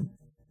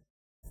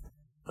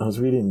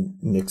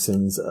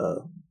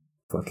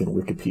 Fucking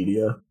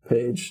Wikipedia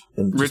page.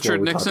 And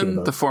Richard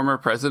Nixon, the former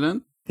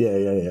president.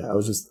 Yeah.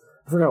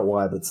 I forgot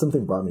why, but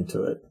something brought me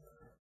to it.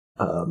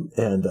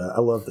 And I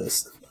love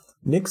this.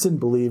 Nixon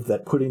believed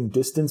that putting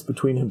distance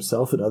between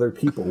himself and other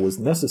people was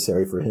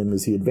necessary for him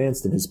as he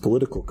advanced in his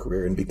political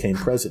career and became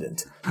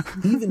president.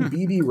 Even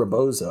B.B.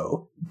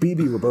 Rebozo,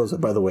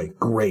 by the way,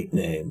 great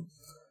name.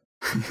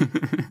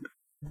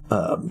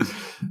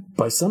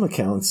 By some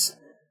accounts,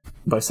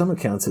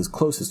 his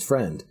closest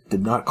friend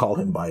did not call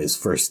him by his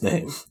first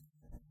name.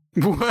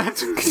 What?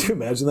 Could you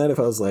imagine that if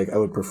I was like, I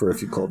would prefer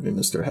if you called me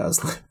Mr.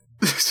 Hazlitt?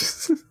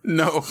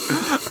 No.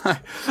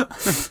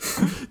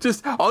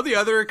 Just all the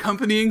other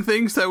accompanying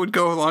things that would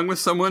go along with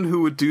someone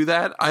who would do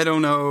that. I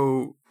don't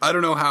know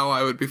how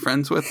I would be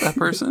friends with that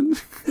person.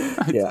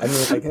 Yeah, I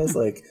mean, I guess,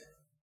 like,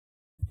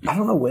 I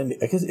don't know when.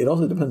 I guess it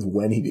also depends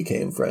when he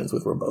became friends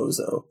with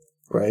Rebozo,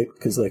 right?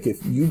 Because, like,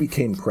 if you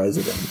became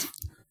president,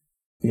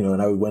 you know,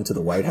 and I went to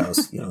the White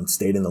House, you know, and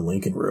stayed in the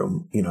Lincoln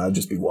Room, you know, I'd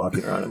just be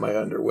walking around in my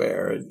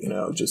underwear and, you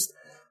know, just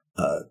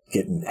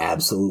getting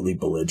absolutely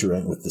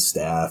belligerent with the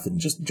staff and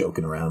just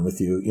joking around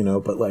with you, you know.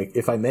 But, like,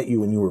 if I met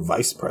you when you were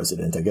vice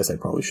president, I guess I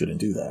probably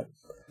shouldn't do that.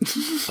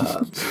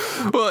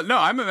 Well, no,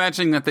 I'm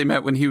imagining that they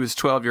met when he was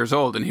 12 years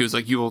old and he was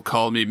like, "You will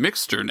call me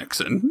Mixter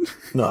Nixon."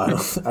 No, I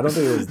don't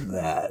think it was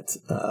that.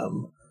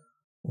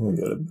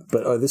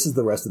 But this is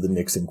the rest of the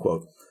Nixon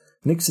quote.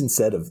 Nixon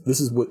said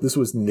this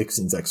was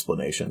Nixon's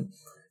explanation.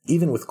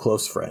 Even with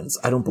close friends,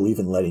 I don't believe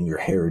in letting your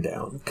hair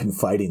down,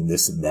 confiding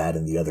this and that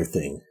and the other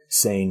thing,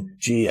 saying,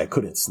 "Gee, I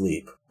couldn't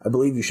sleep." I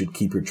believe you should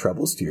keep your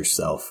troubles to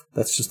yourself.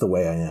 That's just the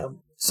way I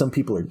am. Some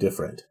people are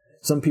different.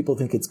 Some people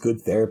think it's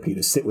good therapy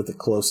to sit with a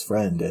close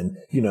friend and,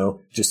 you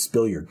know, just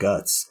spill your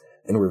guts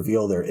and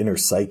reveal their inner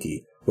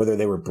psyche, whether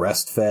they were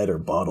breastfed or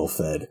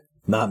bottle-fed.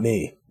 Not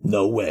me.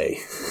 No way.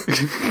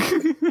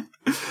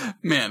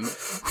 Man,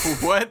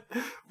 what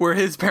were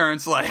his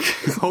parents like?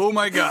 Oh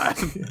my God.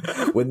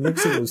 When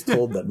Nixon was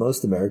told that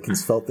most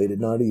Americans felt they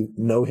did not even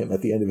know him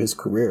at the end of his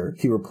career,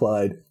 he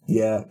replied,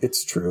 "Yeah,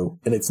 it's true,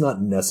 and it's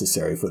not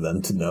necessary for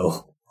them to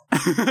know."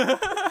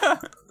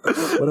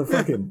 What a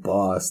fucking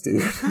boss,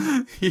 dude.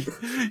 He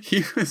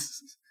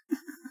was...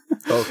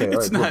 Okay,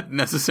 it's right, not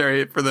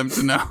necessary for them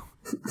to know.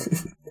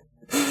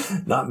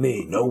 Not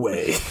me. No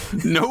way.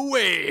 No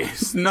way.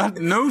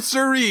 No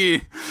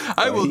siree.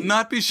 I will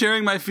not be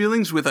sharing my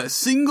feelings with a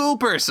single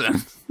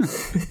person.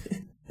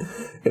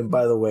 And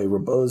by the way,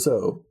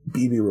 Rebozo,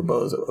 B.B.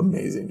 Rebozo,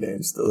 amazing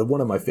names.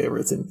 One of my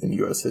favorites in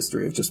U.S.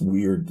 history of just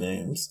weird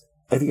names.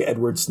 I think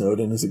Edward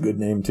Snowden is a good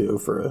name, too,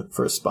 for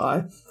a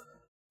spy.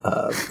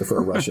 For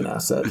a Russian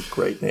asset.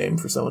 Great name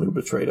for someone who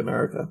betrayed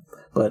America.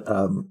 But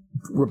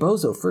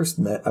Rebozo first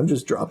met... I'm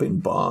just dropping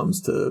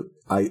bombs to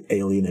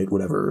alienate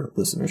whatever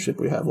listenership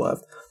we have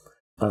left.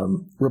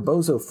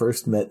 Rebozo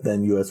first met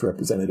then U.S.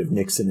 Representative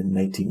Nixon in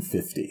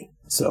 1950.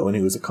 So, when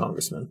he was a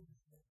congressman.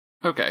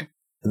 Okay.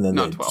 And then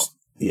not 12.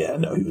 Yeah,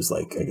 no, he was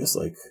like, I guess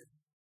like,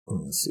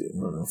 let's see, I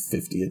don't know,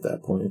 50 at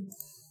that point.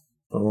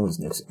 Oh, when was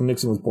Nixon?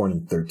 Nixon was born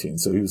in 13,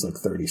 so he was like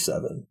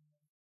 37.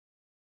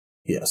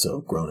 Yeah,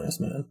 so grown-ass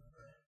man.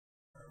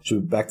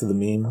 Should we back to the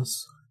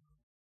memes?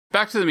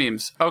 Back to the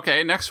memes.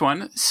 Okay, next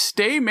one.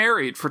 Stay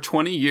married for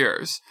 20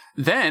 years.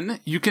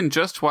 Then you can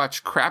just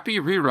watch crappy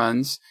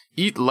reruns,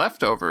 eat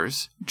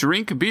leftovers,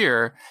 drink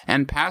beer,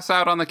 and pass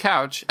out on the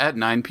couch at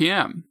 9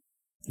 p.m.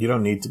 You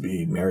don't need to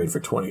be married for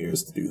 20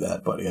 years to do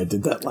that, buddy. I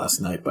did that last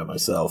night by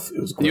myself.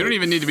 It was great. You don't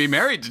even need to be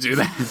married to do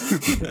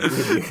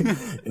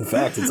that. In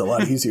fact, it's a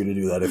lot easier to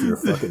do that if you're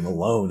fucking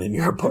alone in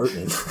your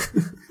apartment.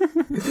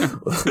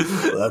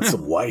 Well, that's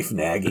some wife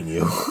nagging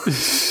you.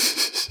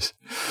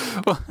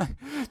 Well,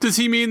 does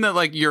he mean that,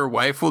 like, your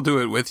wife will do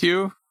it with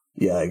you?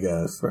 Yeah, I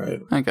guess,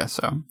 right. I guess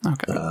so.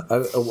 Okay.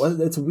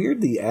 It's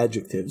weird, the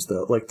adjectives,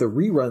 though. Like, the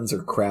reruns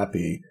are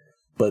crappy,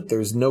 but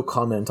there's no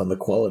comment on the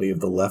quality of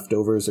the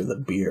leftovers or the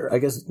beer. I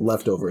guess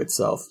leftover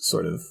itself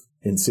sort of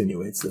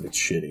insinuates that it's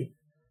shitty.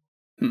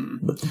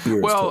 But the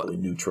beer is totally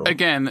neutral.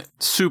 Again,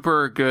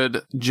 super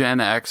good Gen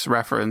X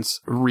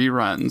reference,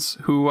 reruns.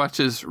 Who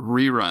watches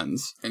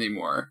reruns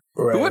anymore?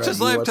 Right, Who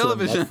watches live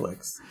television?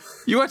 Netflix.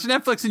 You watch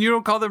Netflix and you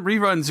don't call them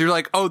reruns. You're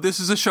like, oh, this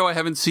is a show I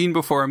haven't seen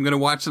before. I'm going to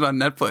watch it on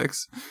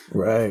Netflix.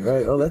 Right.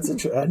 Oh, that's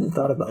interesting. I hadn't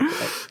thought about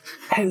that.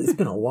 It's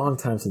been a long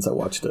time since I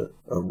watched a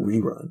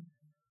rerun.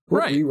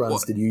 What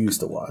reruns did you used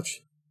to watch?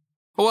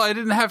 Well, I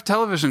didn't have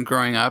television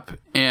growing up.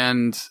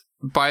 And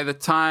by the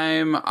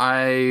time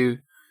I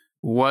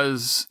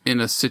was in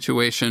a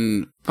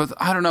situation, but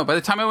I don't know, by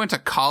the time I went to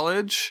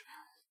college,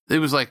 it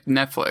was like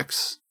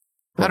Netflix.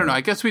 Right. I don't know.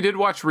 I guess we did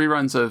watch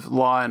reruns of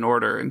Law and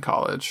Order in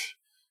college,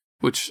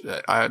 which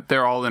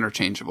they're all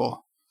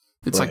interchangeable.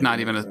 It's like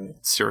not even a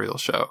serial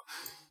show.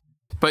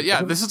 But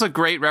yeah, this is a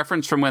great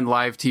reference from when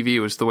live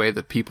TV was the way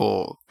that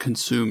people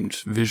consumed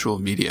visual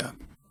media.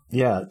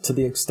 Yeah, to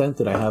the extent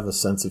that I have a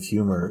sense of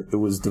humor, it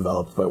was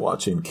developed by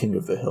watching King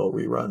of the Hill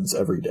reruns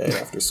every day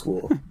after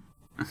school.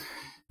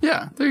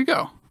 Yeah, there you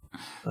go.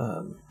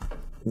 All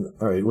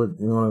right, you want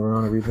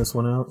to read this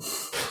one out?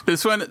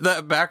 This one,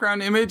 the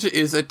background image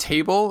is a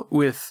table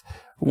with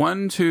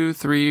 1, 2,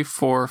 3,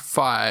 4,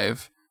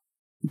 5,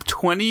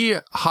 20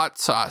 hot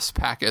sauce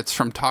packets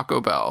from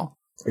Taco Bell.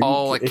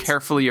 all like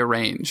carefully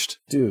arranged.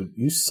 Dude,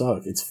 you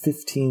suck. It's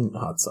 15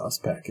 hot sauce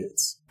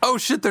packets. Oh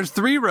shit, there's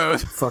 3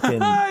 rows.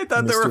 Fucking I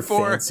thought Mr. there were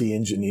 4. Fancy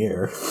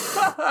engineer.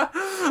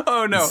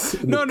 Oh no.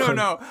 No.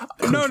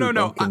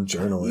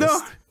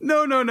 Journalist.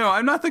 No.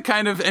 I'm not the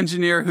kind of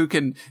engineer who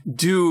can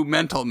do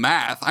mental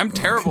math. I'm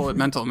terrible at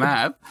mental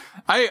math.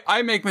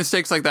 I make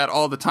mistakes like that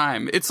all the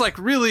time. It's like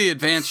really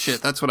advanced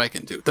shit. That's what I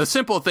can do. The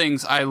simple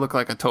things, I look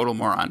like a total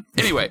moron.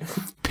 Anyway,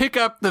 pick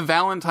up the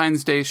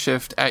Valentine's Day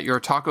shift at your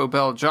Taco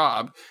Bell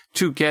job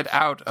to get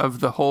out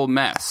of the whole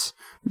mess.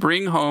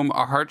 Bring home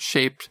a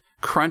heart-shaped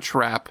crunch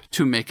wrap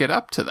to make it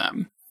up to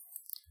them.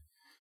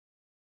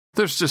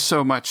 There's just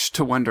so much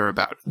to wonder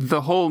about.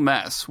 The whole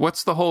mess.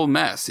 What's the whole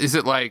mess? Is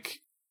it like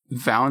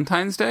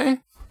Valentine's Day?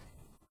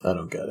 I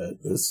don't get it.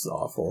 This is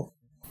awful.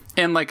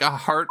 And like a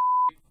heart.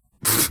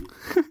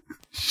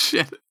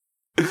 Shit.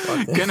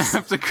 Gonna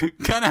have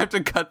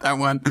to cut that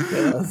one.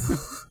 Yeah.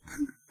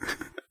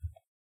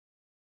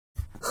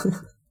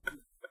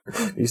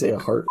 You say a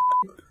heart.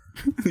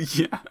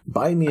 Yeah.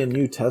 Buy me a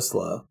new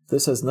Tesla.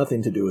 This has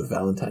nothing to do with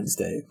Valentine's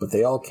Day, but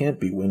they all can't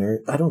be winner.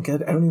 I don't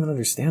even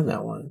understand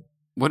that one.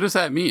 What does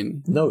that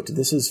mean? Note,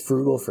 this is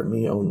frugal for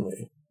me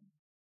only.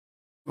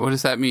 What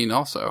does that mean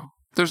also?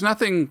 There's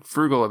nothing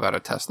frugal about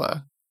a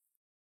Tesla.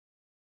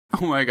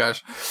 Oh my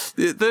gosh.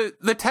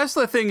 The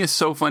Tesla thing is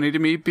so funny to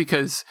me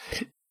because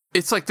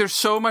it's like there's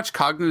so much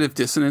cognitive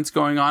dissonance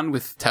going on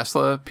with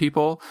Tesla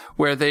people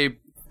where they're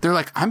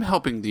like, I'm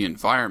helping the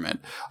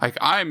environment. Like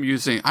I'm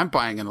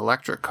buying an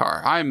electric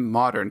car. I'm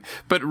modern.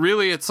 But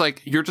really it's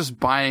like you're just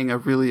buying a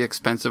really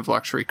expensive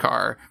luxury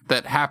car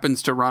that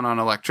happens to run on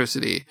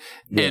electricity.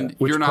 Yeah, and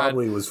which you're not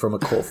probably was from a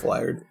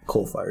coal-fired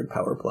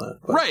power plant.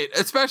 But. Right.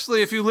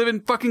 Especially if you live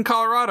in fucking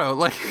Colorado.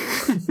 Like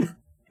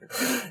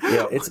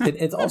yeah,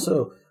 it's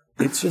also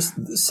it's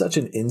just such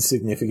an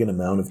insignificant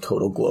amount of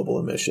total global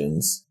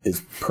emissions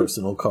is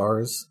personal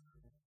cars.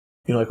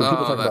 You know, like when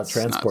people talk about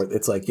transport,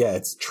 it's like, yeah,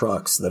 it's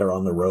trucks that are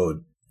on the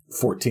road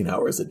 14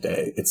 hours a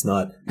day. It's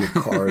not your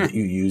car that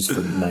you use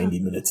for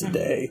 90 minutes a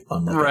day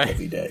on like a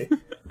heavy day.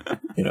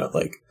 You know,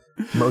 like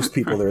most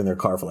people, they're in their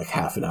car for like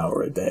half an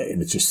hour a day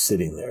and it's just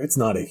sitting there. It's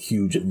not a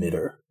huge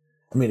emitter.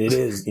 I mean, it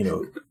is, you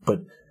know,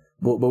 but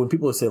when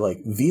people say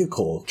like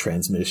vehicle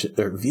transmission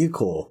or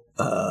vehicle,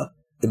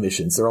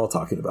 emissions, they're all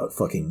talking about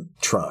fucking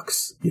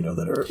trucks, you know,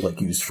 that are like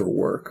used for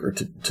work or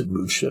to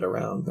move shit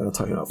around. They're not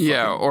talking about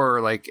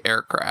or like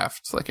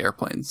aircraft, like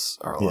airplanes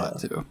are a lot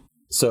too.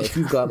 So if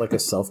you've got like a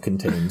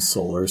self-contained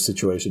solar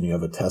situation, you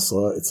have a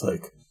Tesla, it's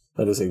like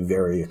that is a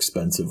very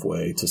expensive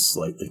way to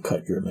slightly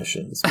cut your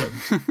emissions, but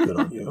good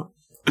on you.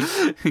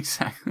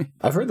 Exactly.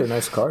 I've heard they're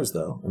nice cars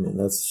though. I mean,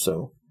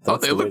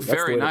 they look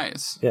very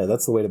nice. Yeah,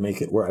 that's the way to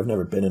make it work. I've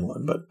never been in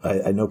one, but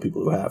I know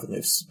people who have, and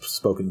they've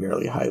spoken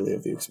very highly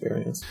of the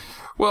experience.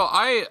 Well,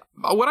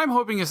 what I'm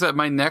hoping is that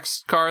my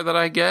next car that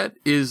I get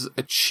is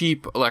a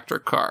cheap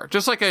electric car,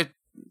 just a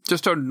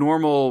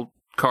normal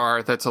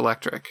car that's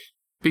electric,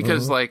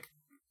 because like,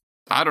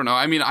 I don't know.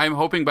 I mean, I'm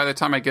hoping by the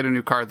time I get a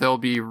new car, they'll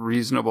be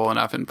reasonable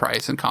enough in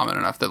price and common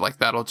enough that like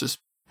that'll just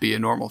be a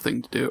normal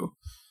thing to do.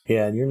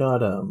 Yeah, and you're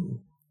not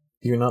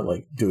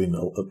like doing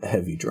a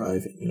heavy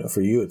driving. You know,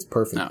 for you, it's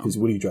perfect because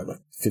what do you drive, like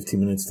 15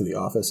 minutes to the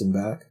office and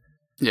back?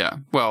 Yeah.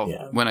 Well,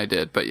 when I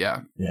did, but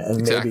yeah. Yeah, and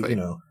exactly. Maybe, you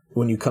know,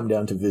 when you come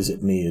down to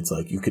visit me, it's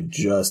like you could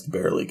just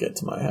barely get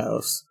to my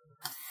house.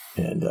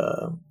 And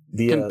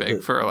you can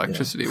beg for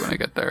electricity when I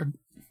get there.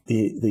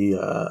 And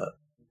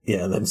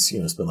then, you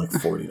know, spend like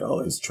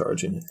 $40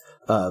 charging.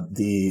 But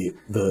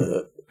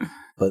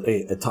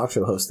a talk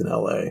show host in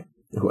LA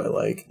who I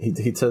like,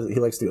 he says he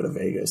likes to go to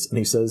Vegas, and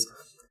he says,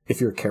 if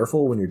you're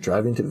careful when you're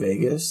driving to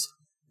Vegas,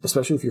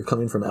 especially if you're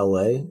coming from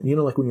LA, you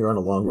know, like when you're on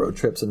a long road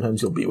trip,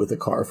 sometimes you'll be with a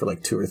car for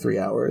like 2 or 3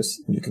 hours.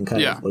 And you can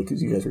kind of, like,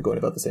 because you guys are going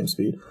about the same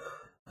speed.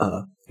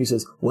 He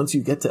says, once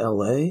you get to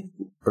LA,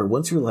 or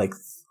once you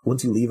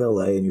leave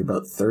LA and you're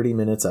about 30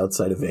 minutes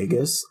outside of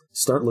Vegas,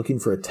 start looking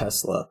for a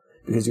Tesla,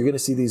 because you're going to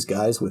see these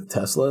guys with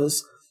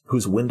Teslas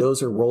whose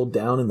windows are rolled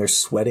down and they're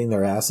sweating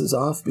their asses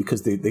off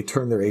because they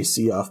turn their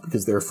AC off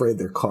because they're afraid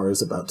their car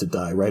is about to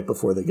die right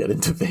before they get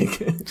into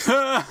Vegas.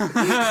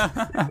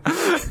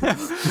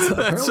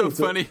 That's so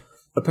funny.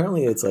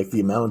 Apparently it's like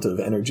the amount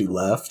of energy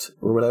left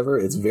or whatever,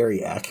 it's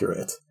very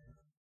accurate.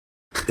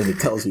 And it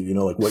tells you, you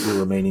know, like what your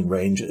remaining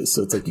range is.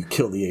 So it's like you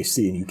kill the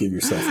AC and you give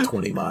yourself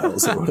 20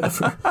 miles or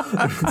whatever.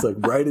 It's like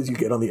right as you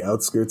get on the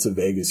outskirts of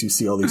Vegas, you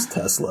see all these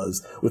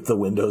Teslas with the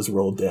windows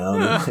rolled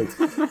down and like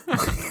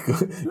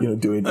you know,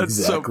 doing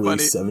exactly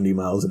 70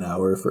 miles an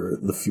hour for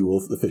the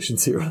fuel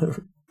efficiency or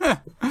whatever.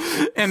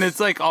 And it's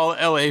like all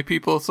LA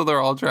people, so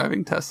they're all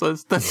driving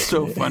Teslas. That's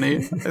so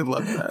funny. I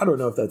love that. I don't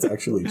know if that's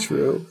actually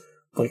true.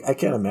 Like, I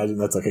can't imagine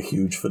that's like a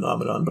huge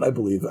phenomenon, but I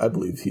believe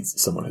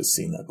someone has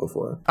seen that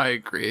before. I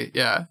agree.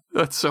 Yeah.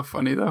 That's so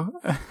funny though.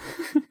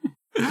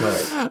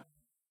 Right.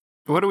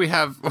 What do we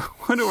have?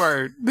 What do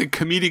the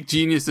comedic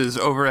geniuses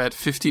over at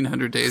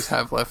 1500 Days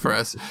have left for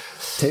us?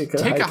 Take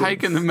a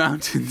hike in the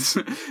mountains.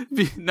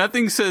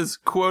 Nothing says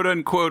quote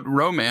unquote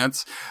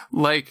romance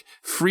like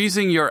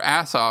freezing your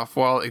ass off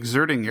while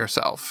exerting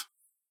yourself.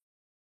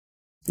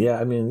 Yeah,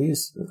 I mean,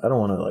 I don't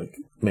want to, like,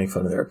 make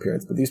fun of their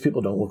appearance, but these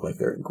people don't look like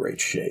they're in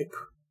great shape.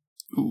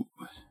 Ooh.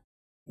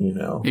 You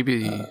know?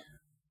 Maybe,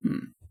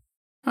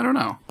 I don't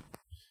know.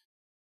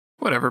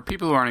 Whatever,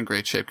 people who aren't in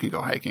great shape can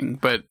go hiking,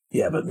 but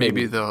yeah, but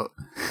maybe they'll...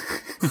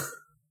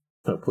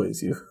 Oh,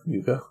 please, you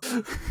go.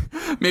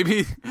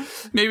 maybe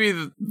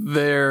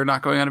they're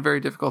not going on a very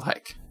difficult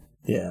hike.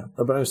 Yeah,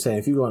 but I'm saying,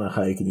 if you go on a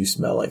hike and you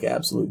smell like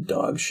absolute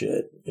dog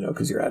shit, you know,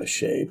 because you're out of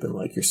shape and,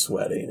 like, you're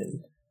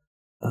sweating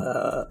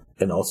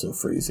and also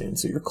freezing,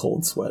 so you're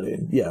cold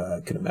sweating. Yeah, I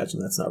can imagine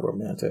that's not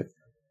romantic.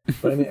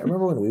 But I mean, I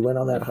remember when we went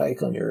on that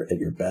hike at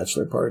your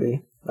bachelor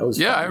party. That was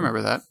fun. I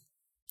remember that.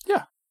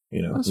 Yeah,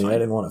 you know, I mean, I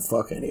didn't want to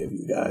fuck any of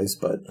you guys,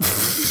 but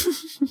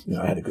you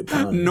know, I had a good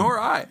time. Nor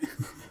I.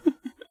 I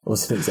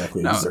wasn't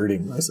exactly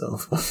exerting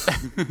myself.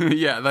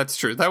 Yeah, that's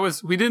true. That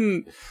was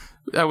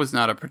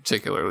not a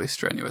particularly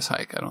strenuous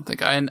hike, I don't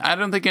think. I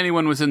don't think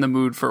anyone was in the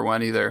mood for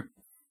one either.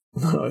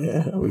 Oh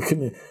yeah, we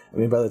couldn't. I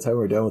mean, by the time we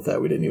were done with that,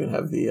 we didn't even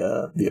have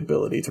the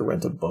ability to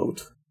rent a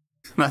boat.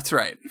 That's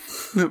right.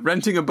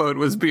 Renting a boat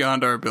was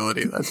beyond our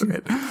ability. That's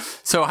right.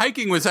 So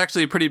hiking was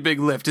actually a pretty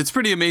big lift. It's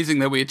pretty amazing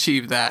that we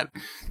achieved that.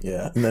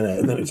 Yeah, and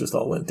then it just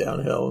all went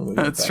downhill. And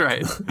that's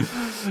right.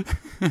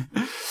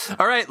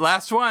 All right,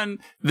 last one.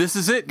 This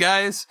is it,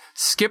 guys.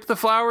 Skip the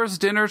flowers,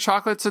 dinner,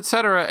 chocolates,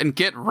 etc., and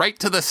get right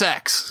to the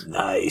sex.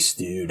 Nice,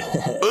 dude.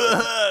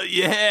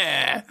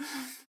 Yeah.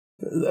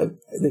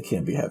 They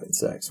can't be having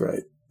sex,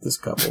 right? This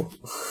couple.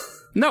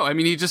 No, I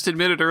mean, he just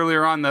admitted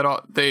earlier on that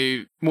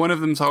one of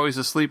them's always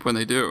asleep when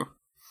they do.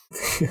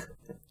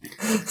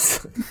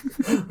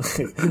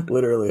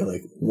 Literally,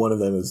 like, one of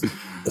them is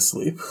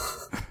asleep.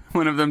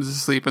 One of them's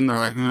asleep and they're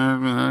like,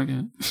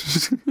 okay.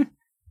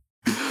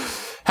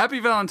 Happy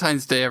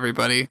Valentine's Day,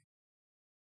 everybody.